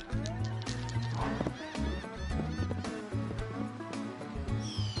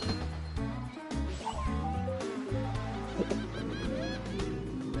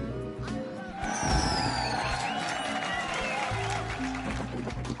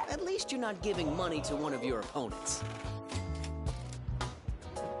 At least you're not giving money to one of your opponents.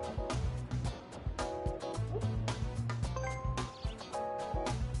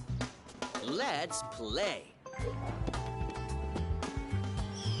 Let's play.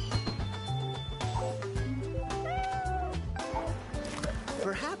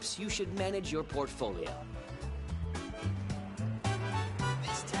 Perhaps you should manage your portfolio.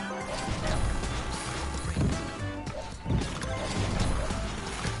 This town has never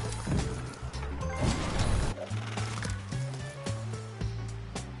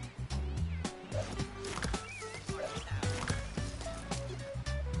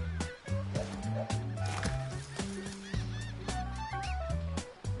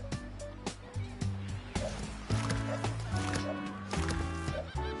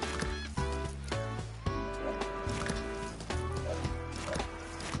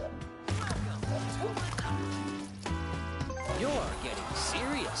You're getting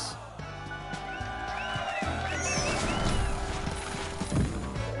serious.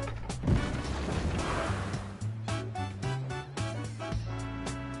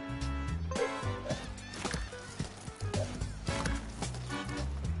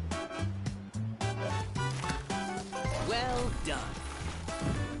 Well done.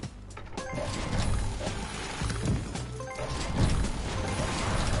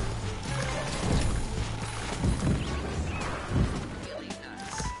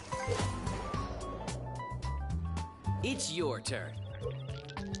 It's your turn.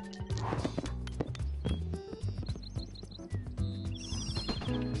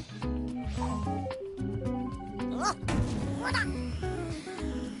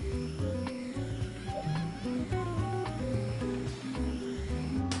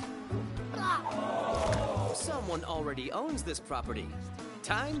 Someone already owns this property.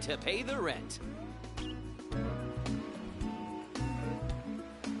 Time to pay the rent.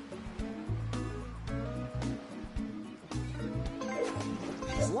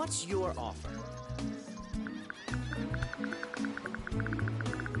 What's your offer?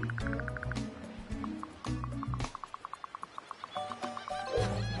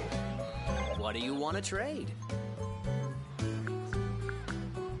 What do you want to trade?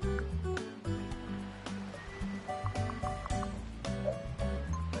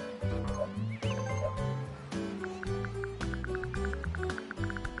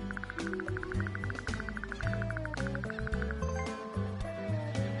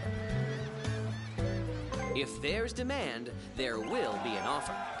 If there's demand, there will be an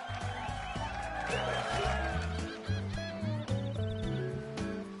offer.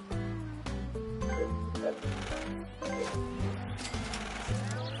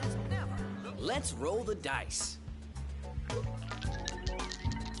 Let's roll the dice.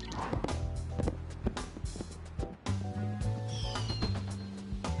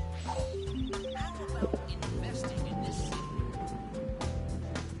 How about investing in this city?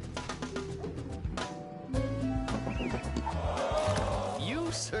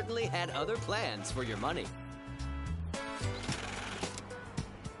 You certainly had other plans for your money.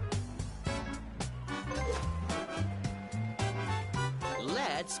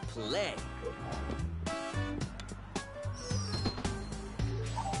 Let's play.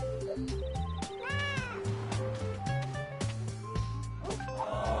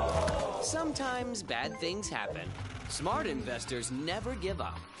 Sometimes bad things happen. Smart investors never give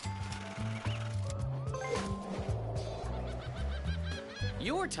up.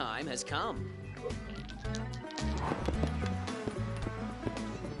 Your time has come.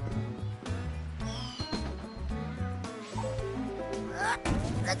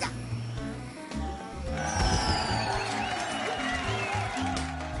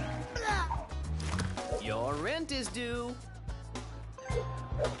 Your rent is due.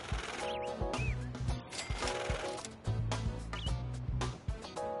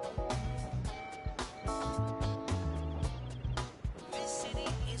 This city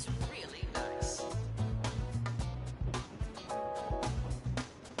is really nice.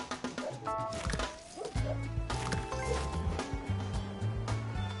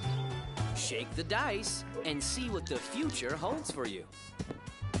 Shake the dice and see what the future holds for you.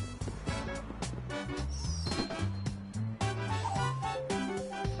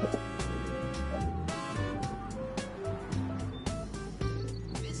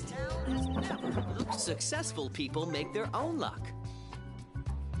 This town has never looked. Successful people make their own luck.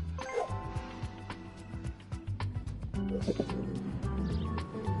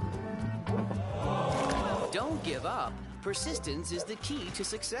 Don't give up. Persistence is the key to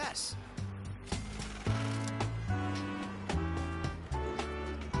success.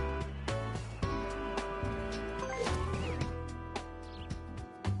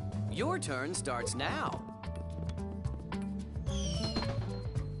 Your turn starts now.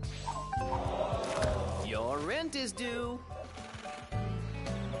 Your rent is due.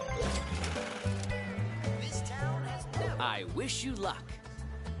 This town has never. I wish you luck.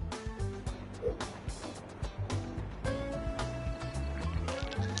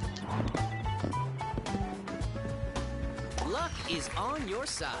 is on your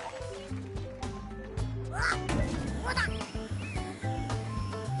side.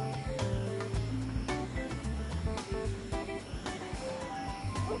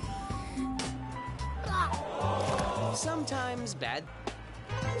 Sometimes bad.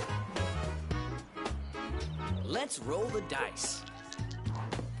 Let's roll the dice.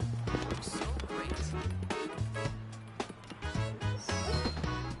 So great.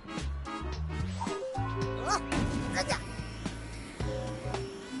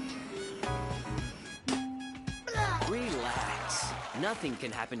 Relax. Nothing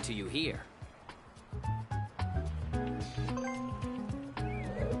can happen to you here.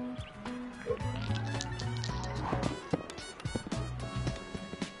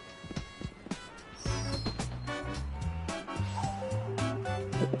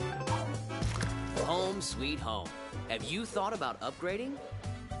 Home sweet home. Have you thought about upgrading?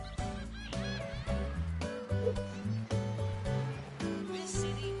 This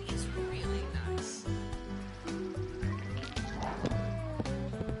city is really nice.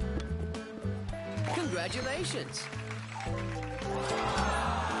 Congratulations!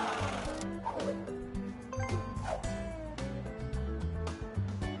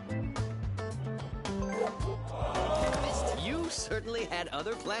 You certainly had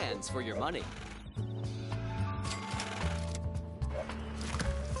other plans for your money.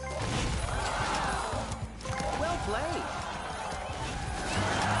 Well played.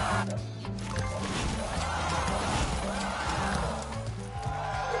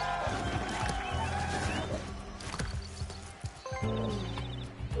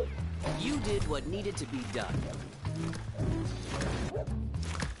 You did what needed to be done.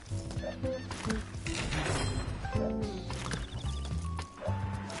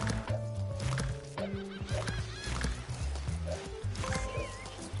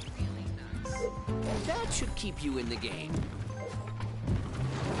 That should keep you in the game.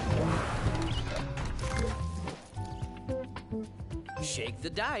 Shake the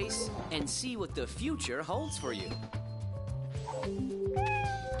dice and see what the future holds for you.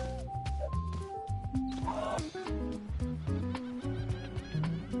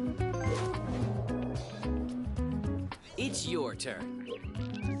 It's your turn.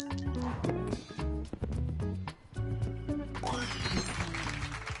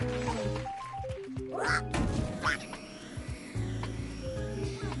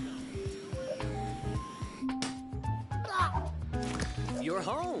 You're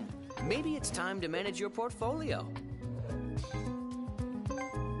home. Maybe it's time to manage your portfolio.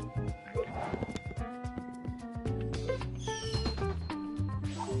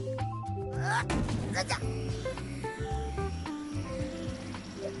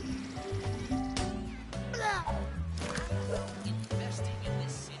 Investing in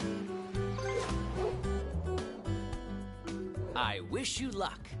this city. I wish you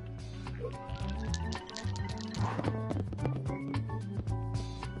luck.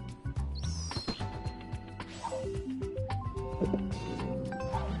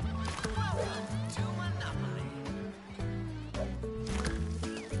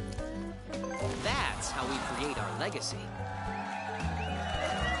 That's how we create our legacy.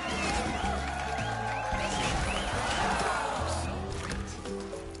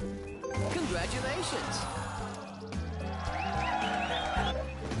 Congratulations!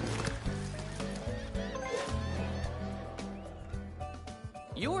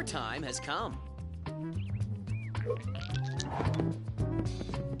 Your time has come.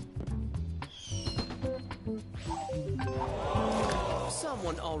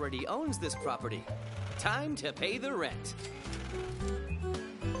 Someone already owns this property. Time to pay the rent.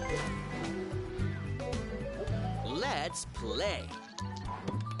 Let's play.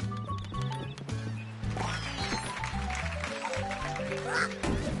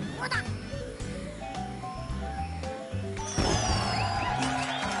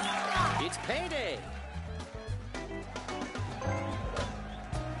 It's payday.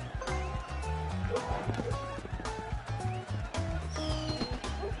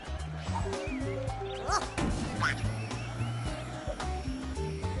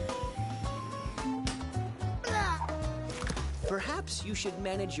 Perhaps you should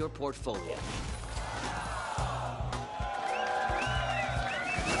manage your portfolio.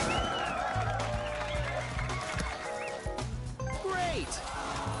 Great!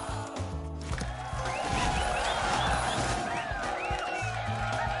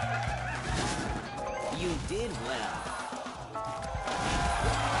 You did well.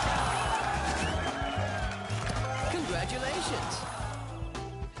 Congratulations!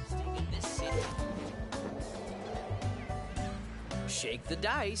 Shake the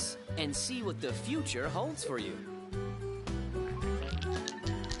dice and see what the future holds for you.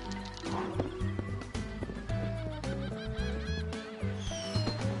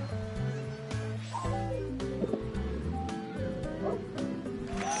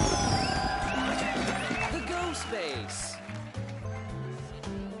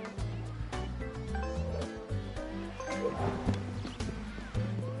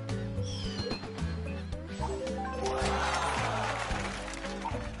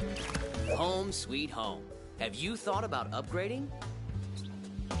 Home sweet home. Have you thought about upgrading?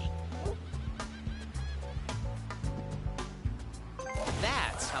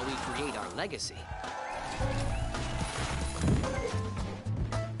 That's how we create our legacy.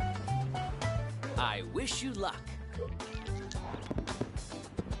 I wish you luck.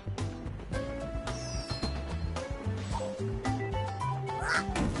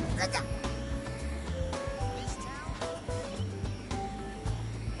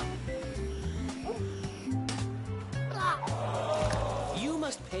 You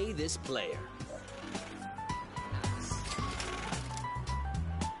must pay this player.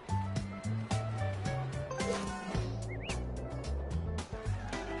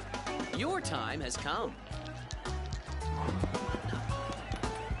 Your time has come.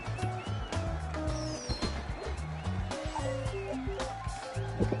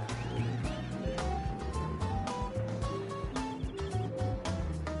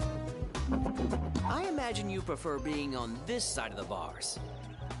 I imagine you prefer being on this side of the bars.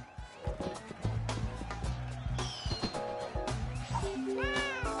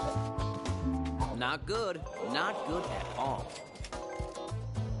 Not good. Not good at all.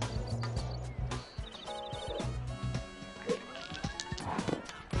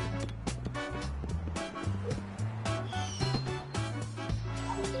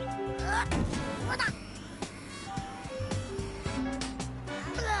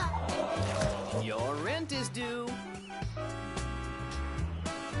 Your rent is due.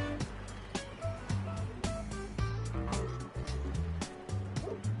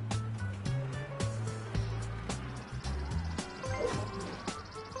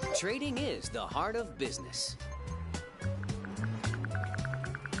 Trading is the heart of business.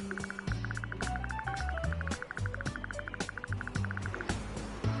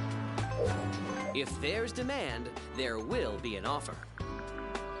 If there's demand, there will be an offer.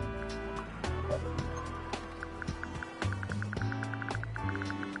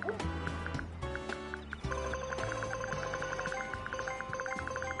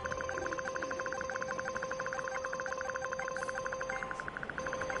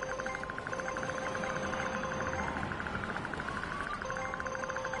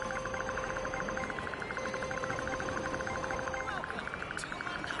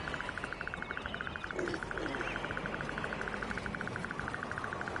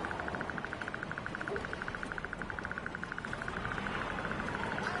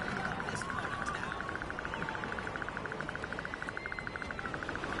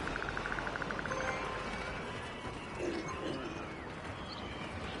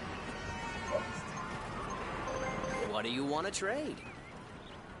 What do you want to trade?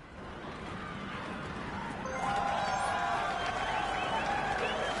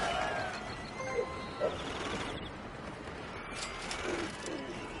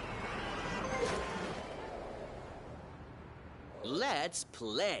 Let's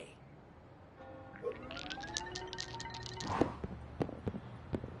play.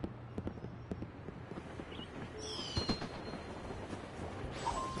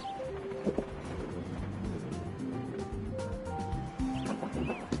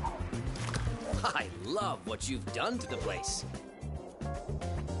 I love what you've done to the place.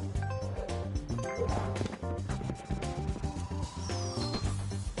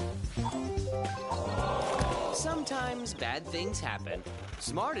 Sometimes bad things happen.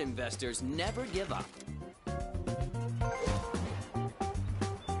 Smart investors never give up.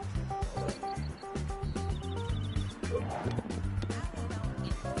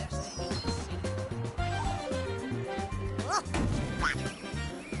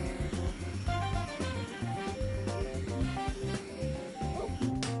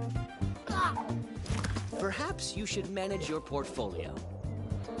 Perhaps you should manage your portfolio.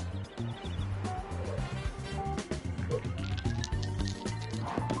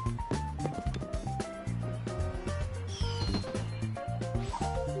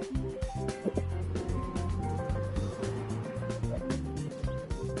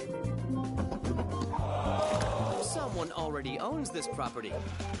 Someone already owns this property.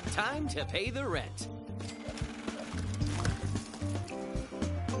 Time to pay the rent.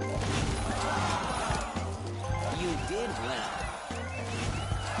 You did well.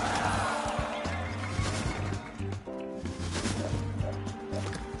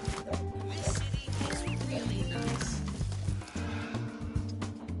 This city is really nice.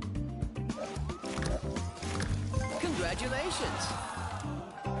 Congratulations.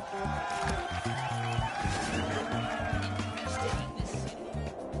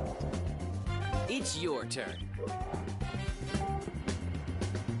 It's your turn.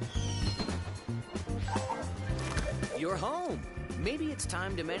 You're home. Maybe it's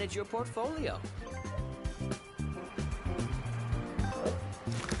time to manage your portfolio.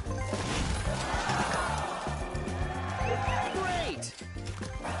 Great!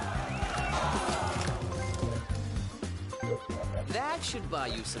 That should buy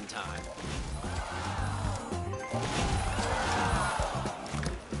you some time.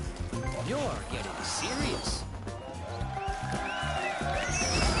 You're getting serious.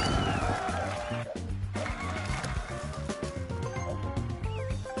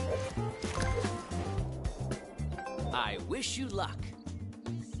 I wish you luck.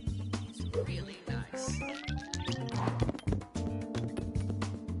 It's really nice.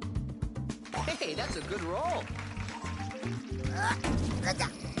 Hey, that's a good roll.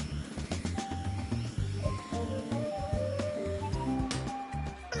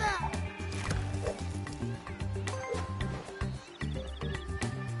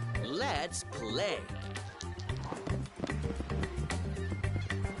 Let's play.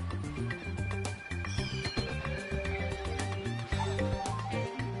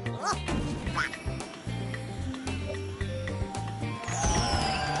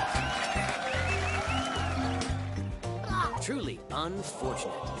 Truly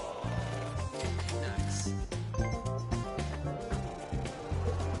unfortunate. Nice.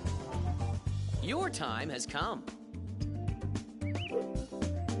 Your time has come.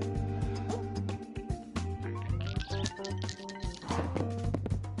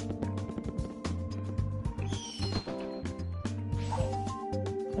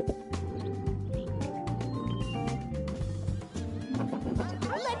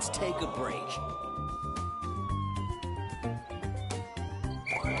 Let's take a break.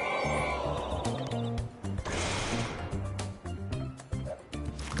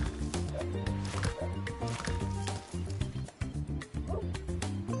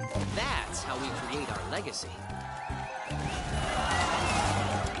 That's how we create our legacy.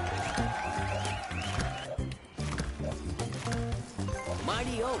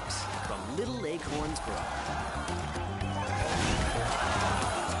 Mighty oaks from little acorns grow.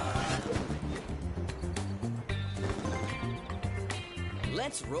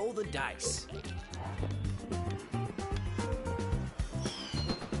 Let's roll the dice.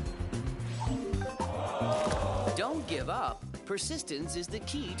 Don't give up. Persistence is the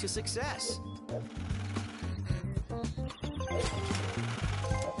key to success.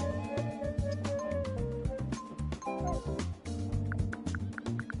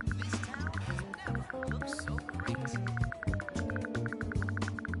 This town has never looked so great.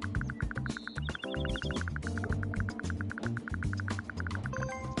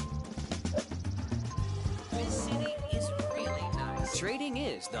 This city is really nice. Trading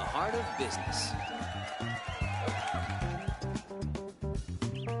is the heart of business.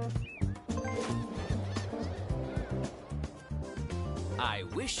 I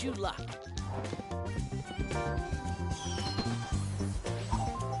wish you luck.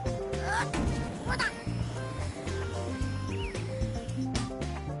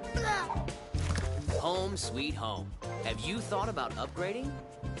 Home sweet home. Have you thought about upgrading?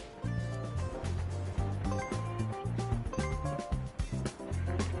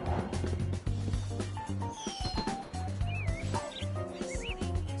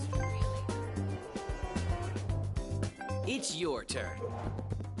 It's your turn.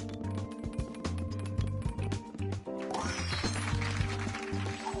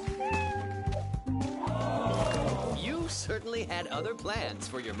 You certainly had other plans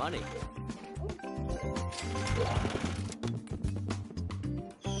for your money.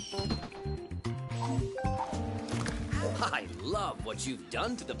 I love what you've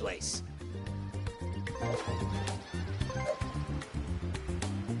done to the place.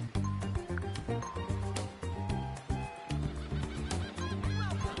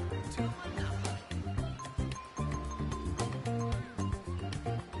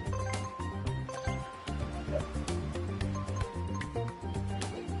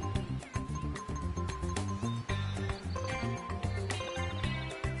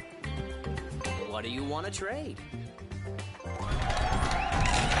 What do you want to trade?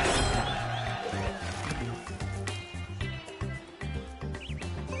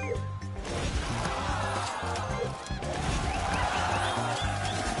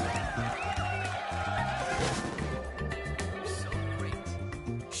 So great.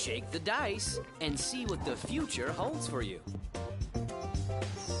 Shake the dice and see what the future holds for you.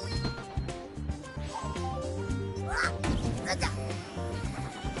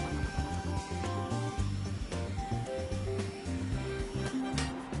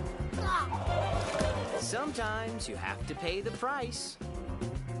 Sometimes you have to pay the price.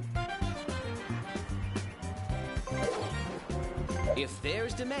 If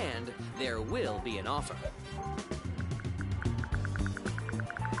there's demand, there will be an offer.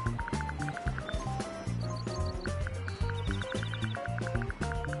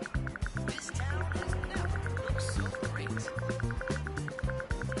 This town has never looked so great.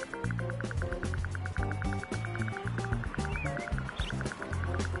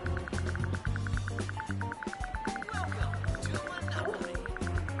 Welcome to Monopoly.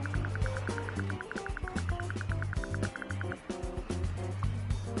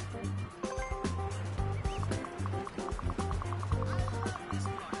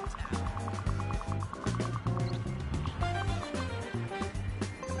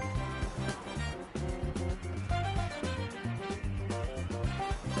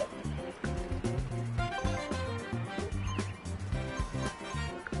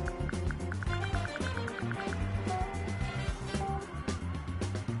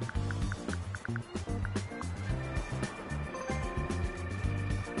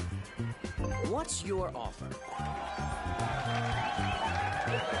 What's your offer?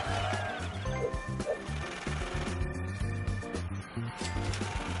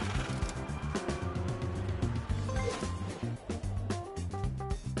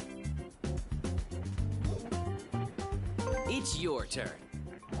 It's your turn.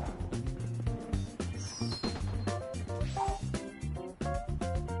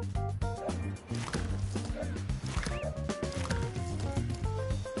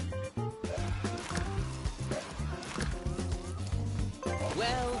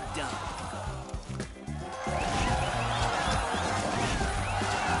 Well done.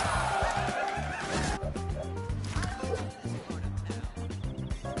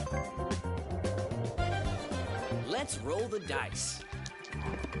 Let's roll the dice.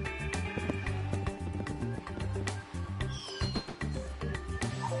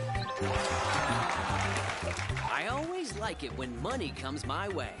 I always like it when money comes my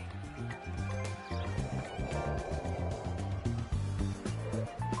way.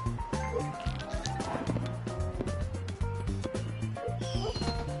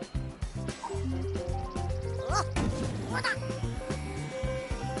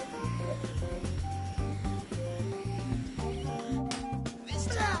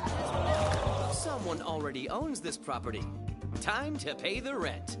 Someone already owns this property. Time to pay the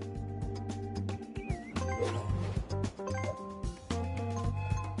rent.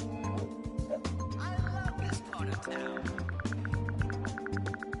 I love this part of town.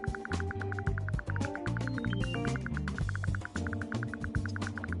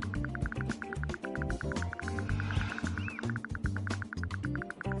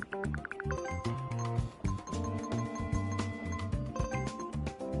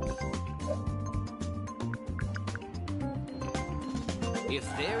 If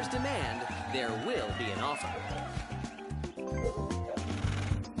there's demand, there will be an offer.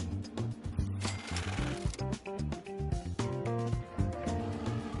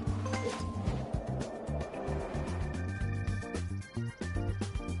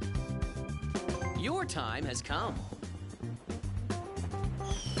 Your time has come.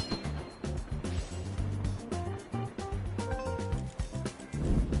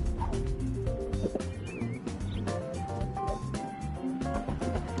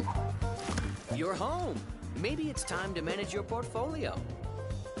 You're home. Maybe it's time to manage your portfolio.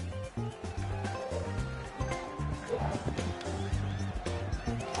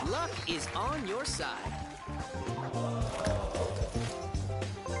 Luck is on your side.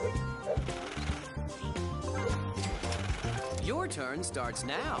 Your turn starts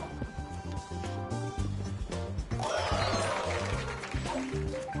now.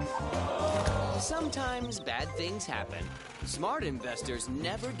 Sometimes bad things happen. Smart investors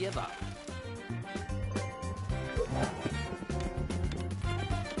never give up.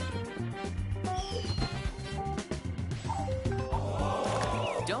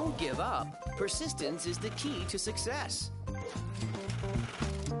 Don't give up. Persistence is the key to success.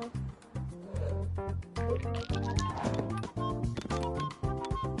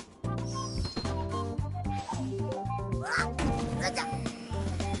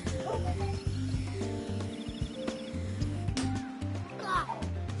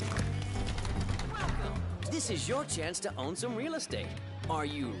 This is your chance to own some real estate. Are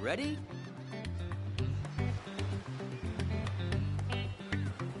you ready?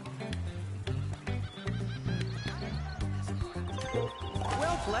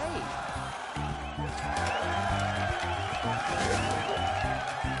 Well played.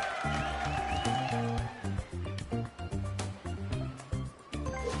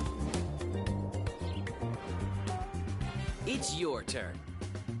 It's your turn.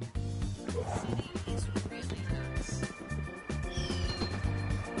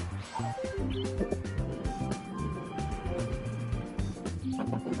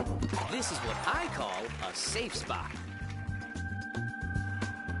 This is what I call a safe spot.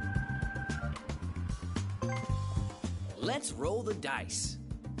 Let's roll the dice.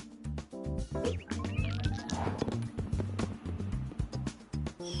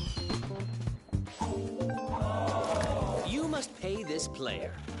 You must pay this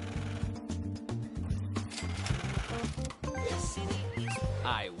player.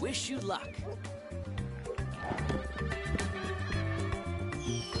 I wish you luck.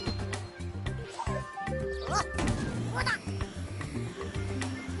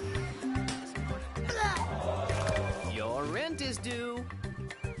 Your rent is due.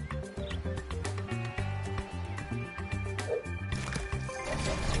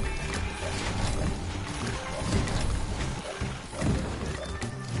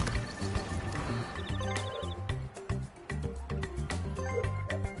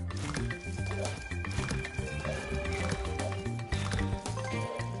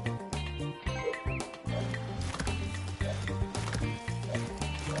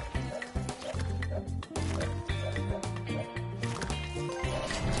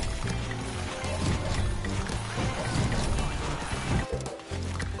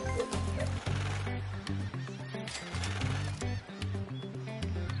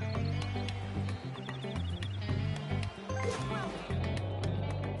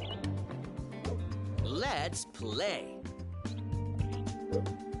 Let's play.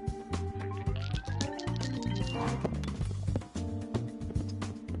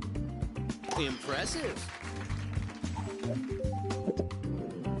 Impressive.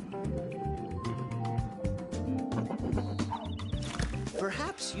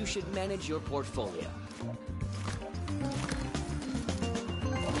 Perhaps you should manage your portfolio.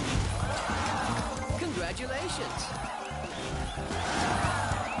 Congratulations.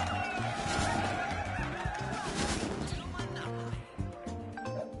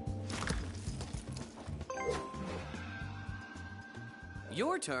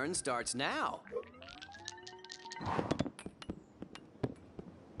 Your turn starts now.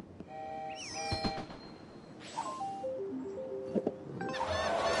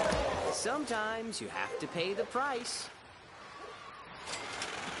 Sometimes you have to pay the price.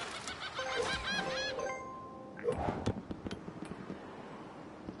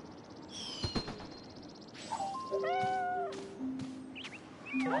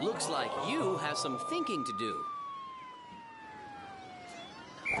 Looks like you have some thinking to do.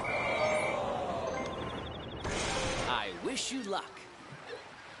 I wish you luck.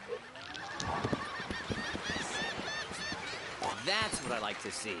 That's what I like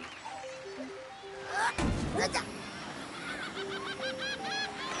to see.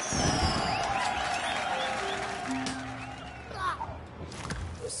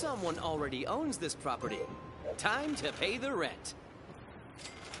 Someone already owns this property. Time to pay the rent.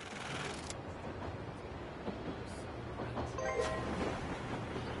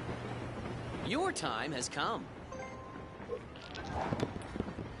 Your time has come.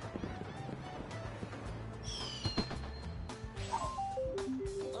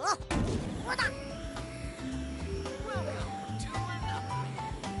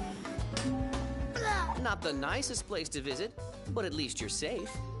 Not the nicest place to visit, but at least you're safe.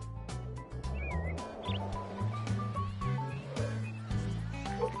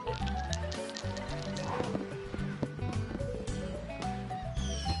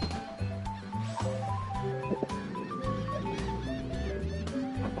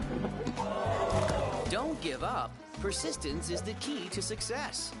 Don't give up. Persistence is the key to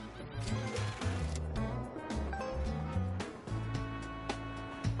success.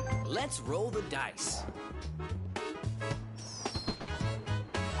 Let's roll the dice.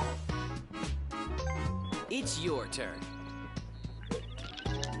 It's your turn.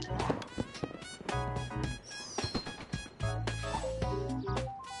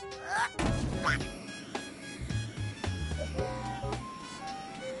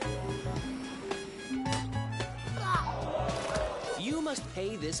 You must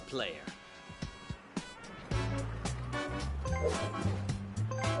pay this player.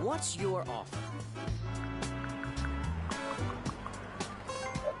 What's your offer?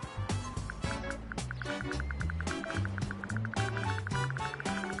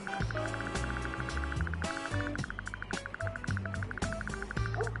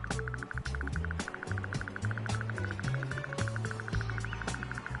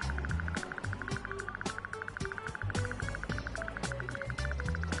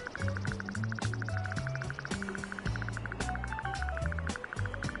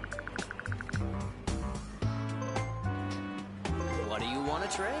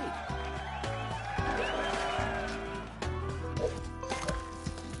 trade.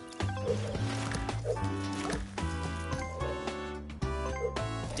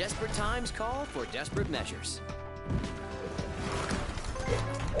 Desperate times call for desperate measures.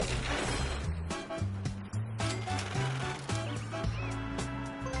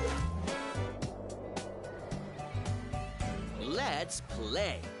 Let's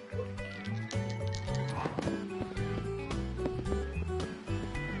play.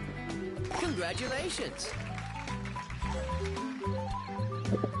 Congratulations.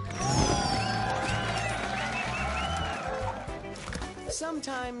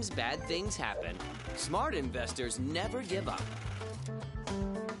 Sometimes bad things happen. Smart investors never give up.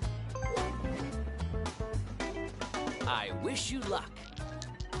 I wish you luck.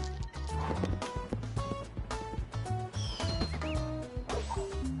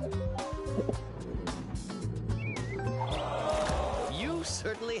 You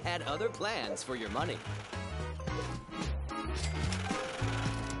certainly had other plans for your money.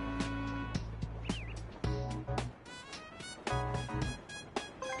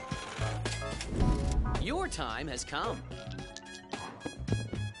 Your time has come.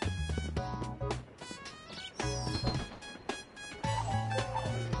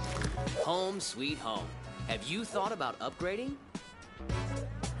 Home sweet home. Have you thought about upgrading?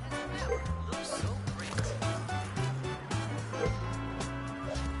 Looks so great.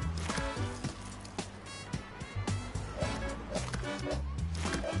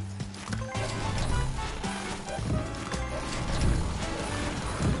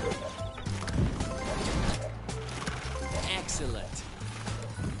 Excellent.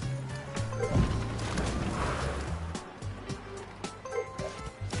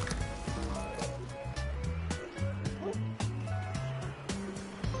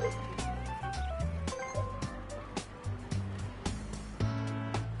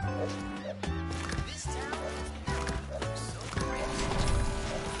 This town looks so great.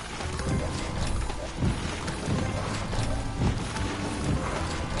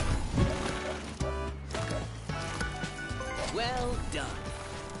 Well done.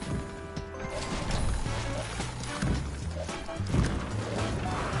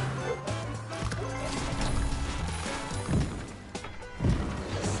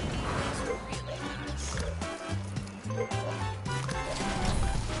 The city is really nice.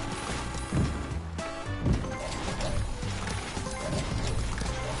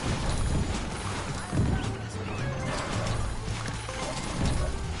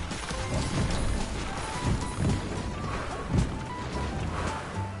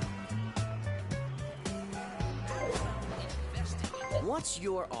 What's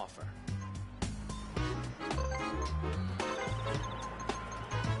your offer?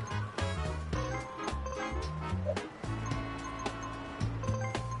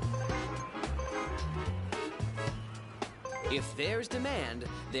 If there's demand,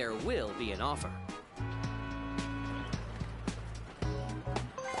 there will be an offer.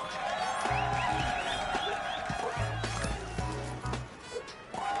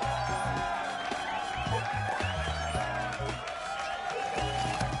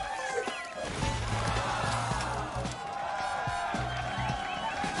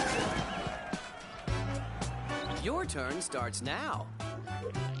 Your turn starts now.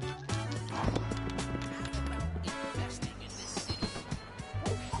 Investing in this city.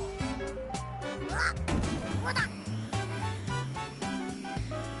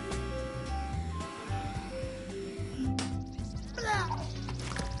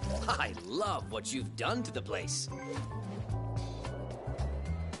 I love what you've done to the place.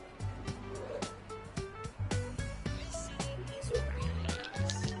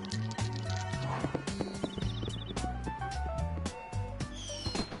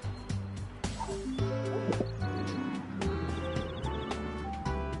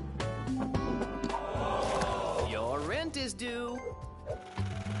 Your rent is due.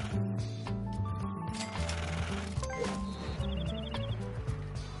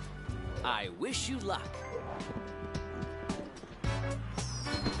 I wish you luck.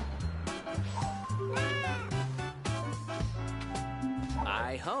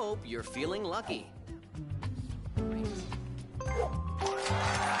 I hope you're feeling lucky.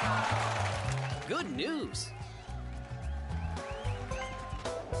 Good news.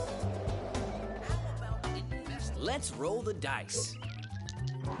 Let's roll the dice.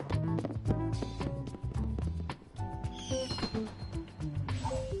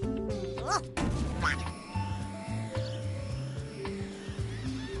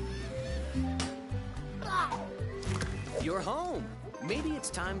 You're home. Maybe it's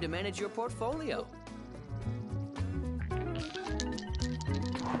time to manage your portfolio.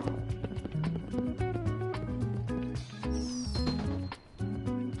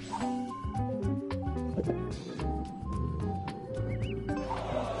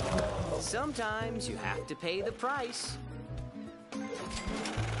 Sometimes you have to pay the price.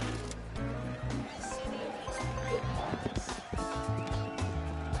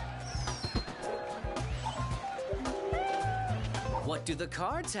 What do the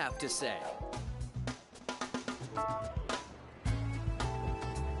cards have to say?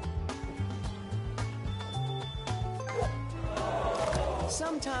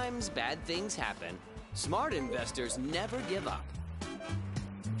 Sometimes bad things happen. Smart investors never give up.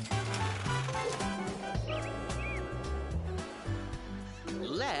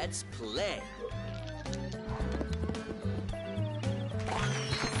 Let's play.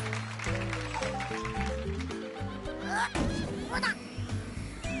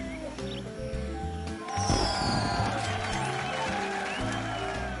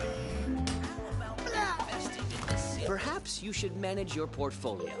 Perhaps you should manage your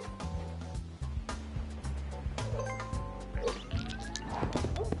portfolio.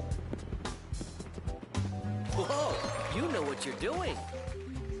 Whoa, you know what you're doing.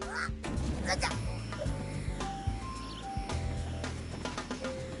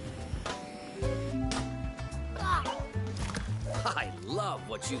 I love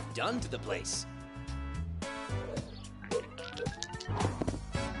what you've done to the place.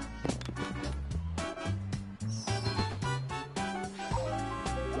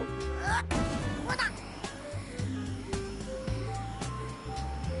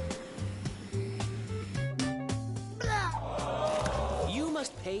 You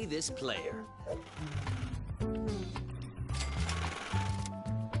must pay this player.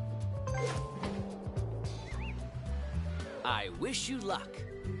 I wish you luck.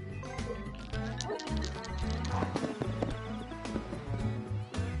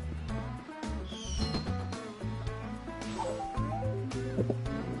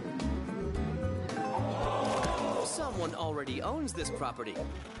 Someone already owns this property.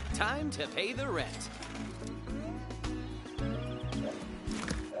 Time to pay the rent.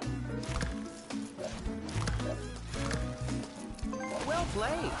 Well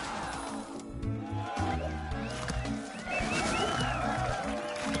played.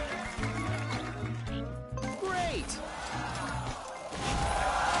 Great.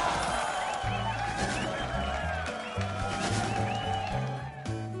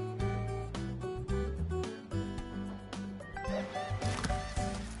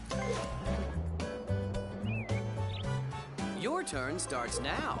 Your turn starts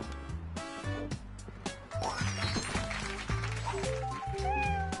now.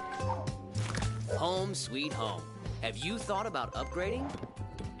 Home sweet home. Have you thought about upgrading?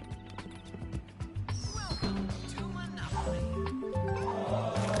 Welcome to Monopoly.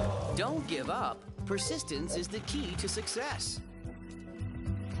 Don't give up. Persistence is the key to success.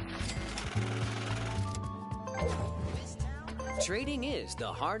 Trading is the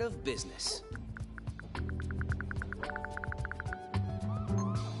heart of business.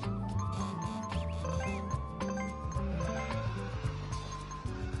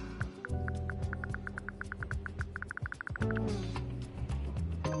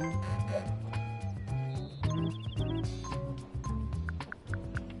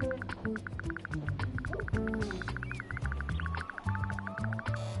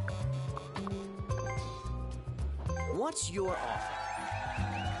 What's your offer?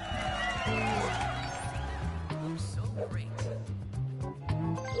 Looks so great.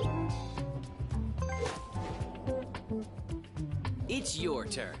 It's your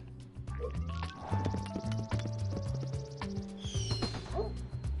turn.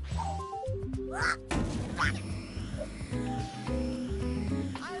 I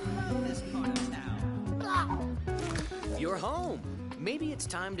love this part of town. You're home. Maybe it's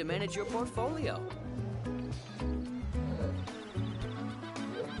time to manage your portfolio.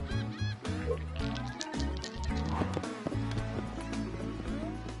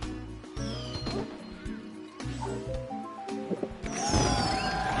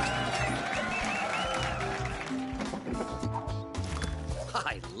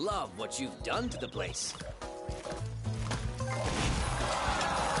 I love what you've done to the place.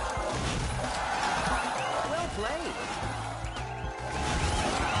 Well played.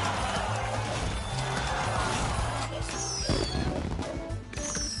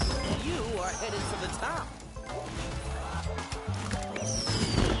 You are headed for the top.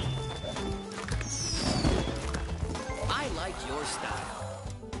 I like your style.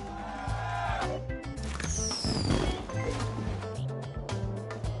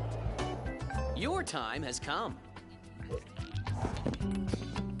 Your time has come.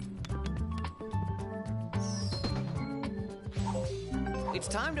 It's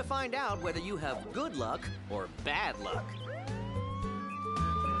time to find out whether you have good luck or bad luck.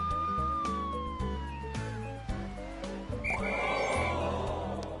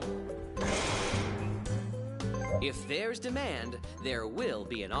 If there's demand, there will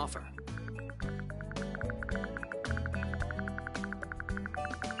be an offer.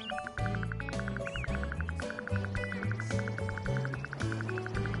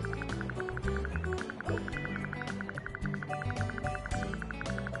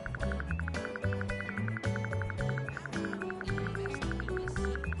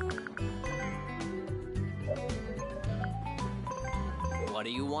 What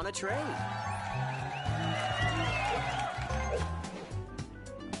do you want to trade?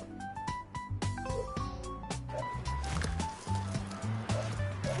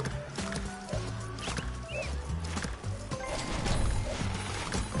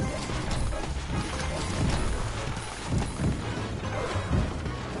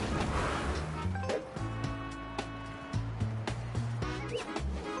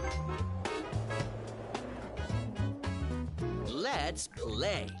 Let's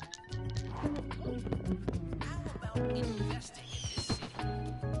play. How about investing in this city?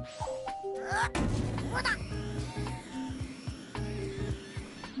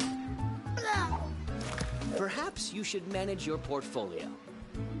 Perhaps you should manage your portfolio.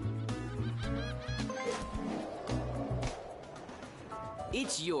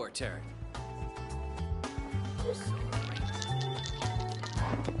 It's your turn.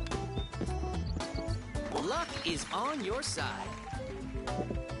 Luck is on your side.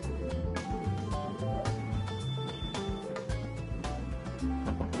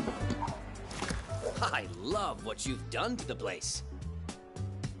 I love what you've done to the place.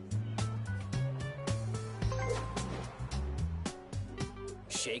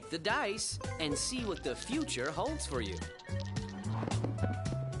 Shake the dice and see what the future holds for you.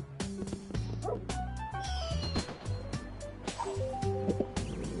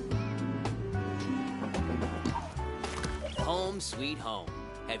 Home sweet home.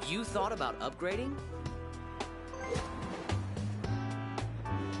 Have you thought about upgrading?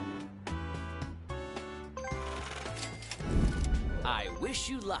 I wish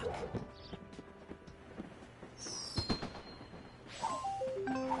you luck.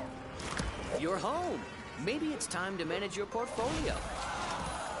 You're home. Maybe it's time to manage your portfolio.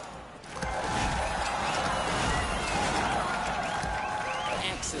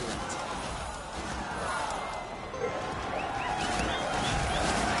 Excellent.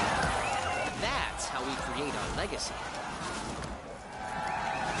 That's how we create our legacy.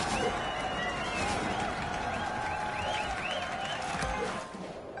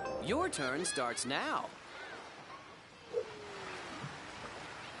 Your turn starts now.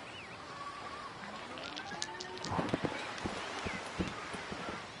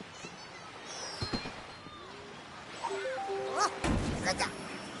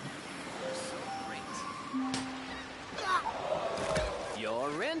 Your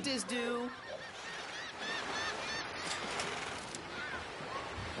rent is due.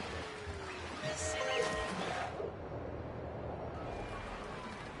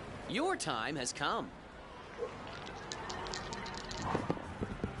 Your time has come.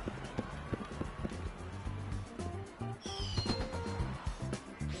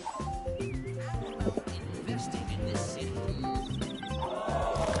 Investing in this city.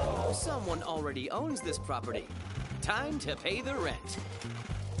 Someone already owns this property. Time to pay the rent.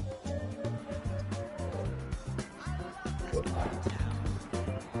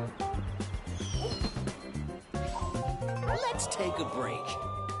 Let's take a break.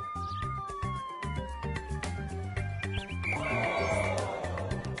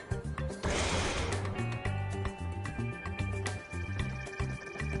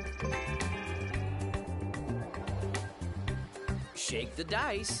 Shake the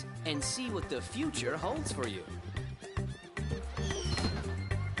dice and see what the future holds for you.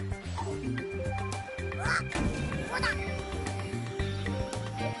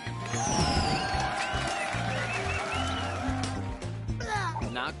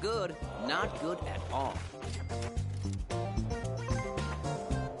 Not good. Not good at all.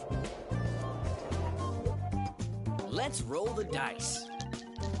 Let's roll the dice.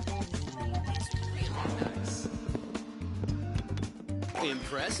 It's really nice.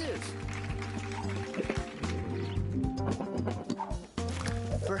 Impressive.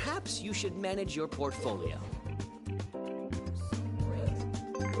 Perhaps you should manage your portfolio.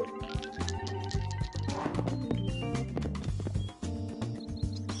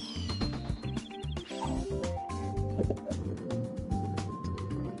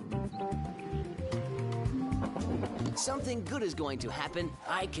 Something good is going to happen.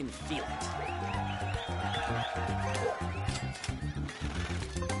 I can feel it.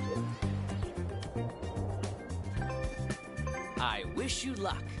 I wish you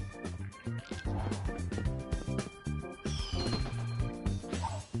luck.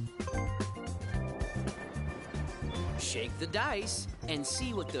 Shake the dice and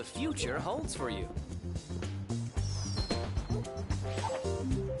see what the future holds for you.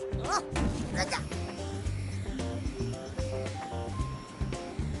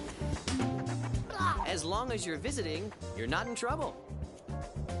 As long as you're visiting, you're not in trouble.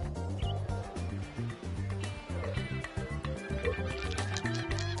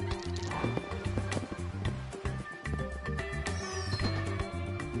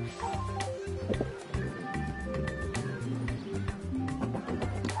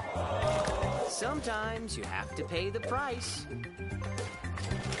 Sometimes you have to pay the price.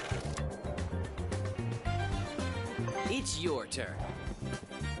 It's your turn.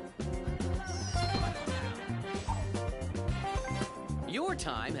 Your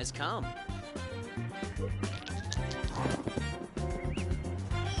time has come.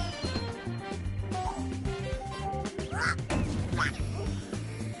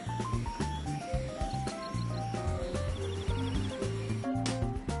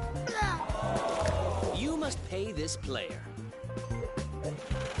 You must pay this player.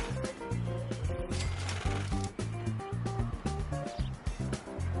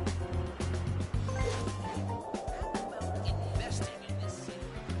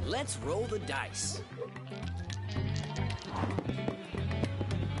 Let's roll the dice.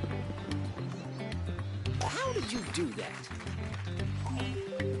 How did you do that?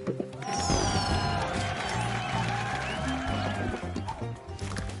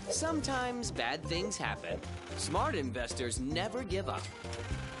 Sometimes bad things happen. Smart investors never give up.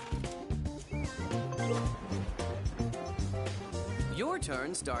 Your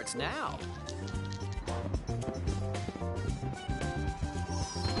turn starts now.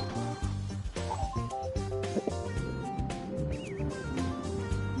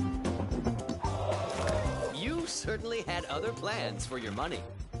 You certainly had other plans for your money.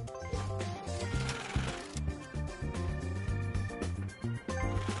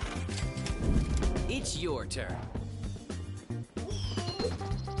 It's your turn.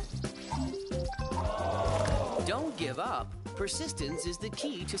 Don't give up. Persistence is the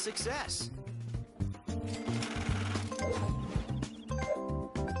key to success.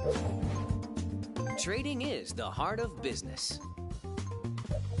 Trading is the heart of business.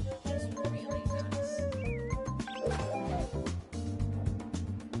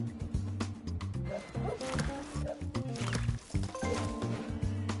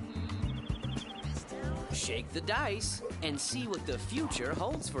 Shake the dice and see what the future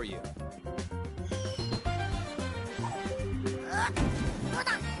holds for you.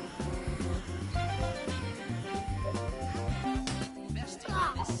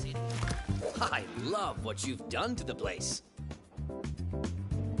 I love what you've done to the place.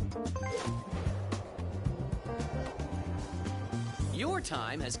 Your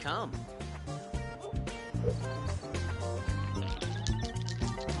time has come.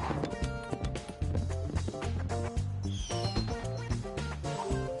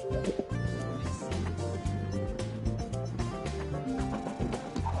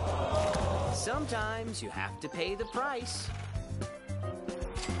 Sometimes you have to pay the price.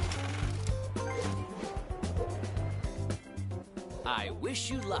 I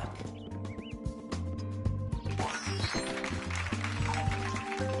wish you luck.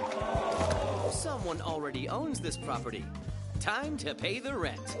 Someone already owns this property. Time to pay the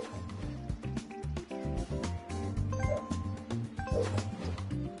rent.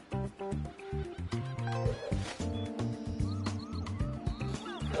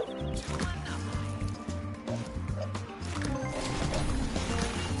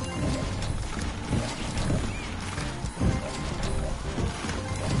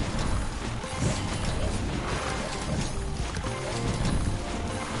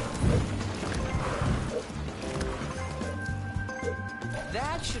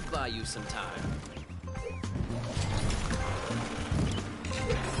 That should buy you some time.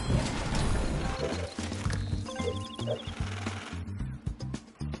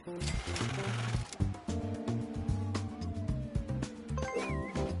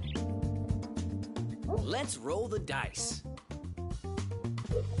 Let's roll the dice.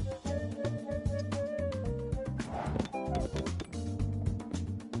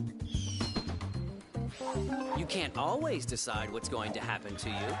 You can't always decide what's going to happen to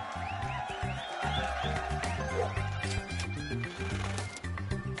you.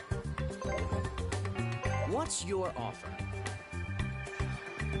 What's your offer?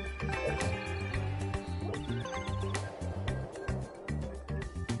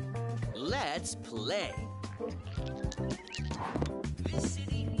 Let's play. This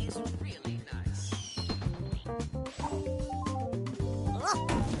city is really nice.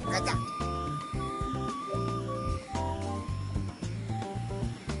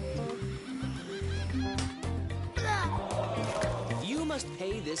 You must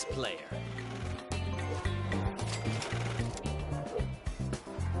pay this player.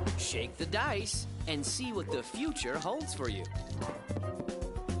 Shake the dice and see what the future holds for you.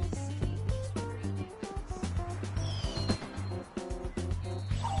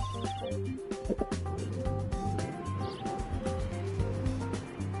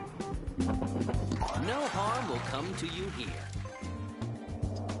 No harm will come to you here.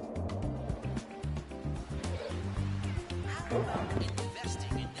 How about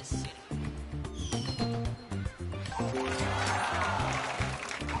investing in this city?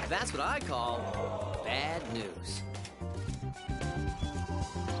 That's what I call bad news.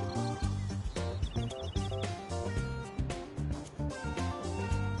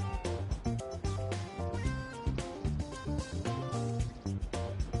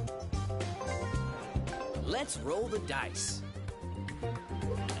 Let's roll the dice.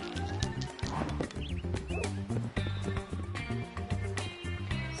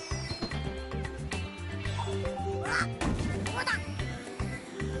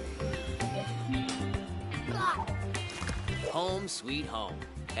 Home sweet home.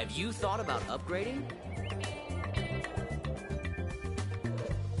 Have you thought about upgrading?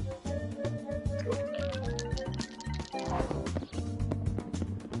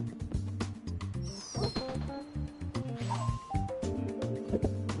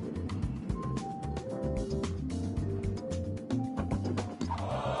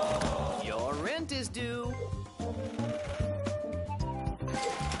 Your rent is due.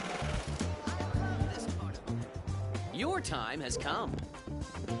 Your time has come.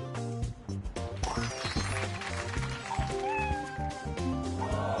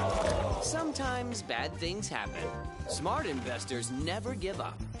 Sometimes bad things happen. Smart investors never give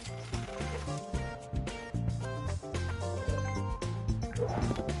up.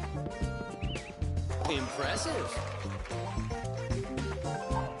 Impressive.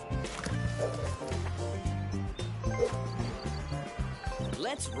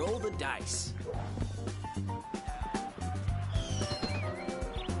 Let's roll the dice.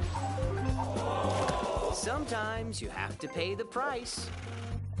 Sometimes you have to pay the price.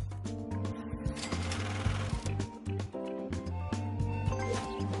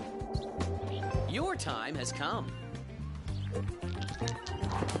 Your time has come.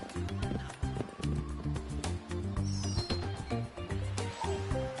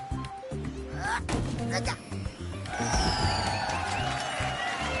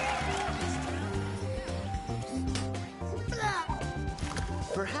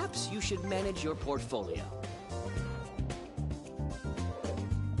 Perhaps you should manage your portfolio.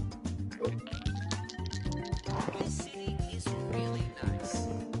 This city is really nice.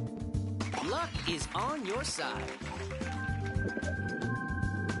 Luck is on your side.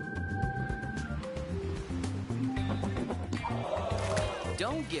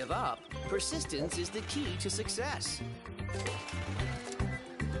 Don't give up. Persistence is the key to success.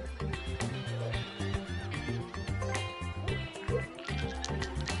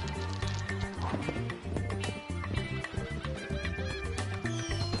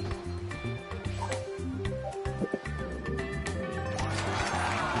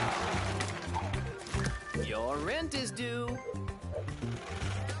 Your rent is due.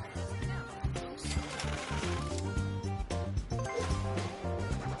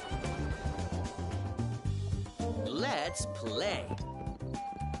 Let's play.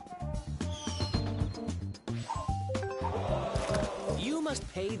 You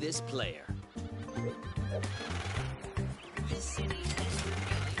must pay this player. This city is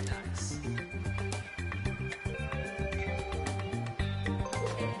really nice.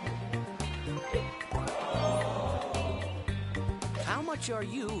 How much are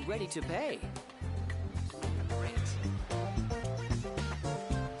you ready to pay? Great.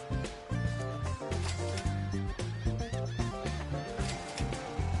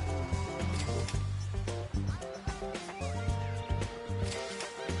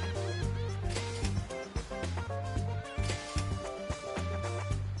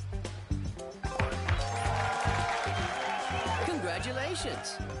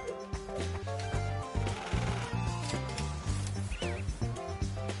 Congratulations!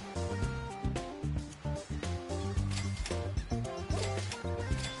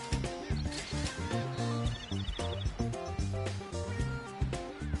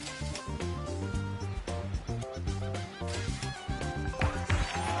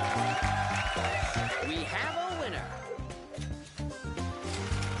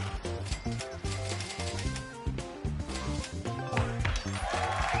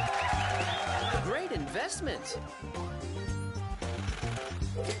 investment.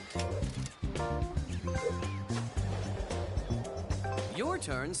 Your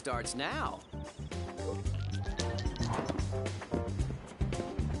turn starts now.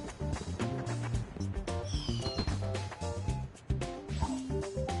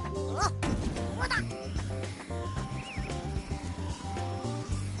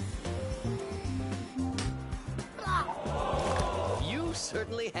 You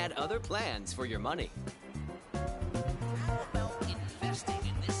certainly had other plans for your money. How about investing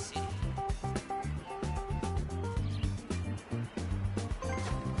in this city?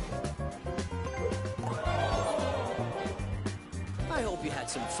 I hope you had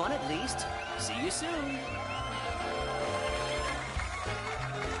some fun at least. See you soon.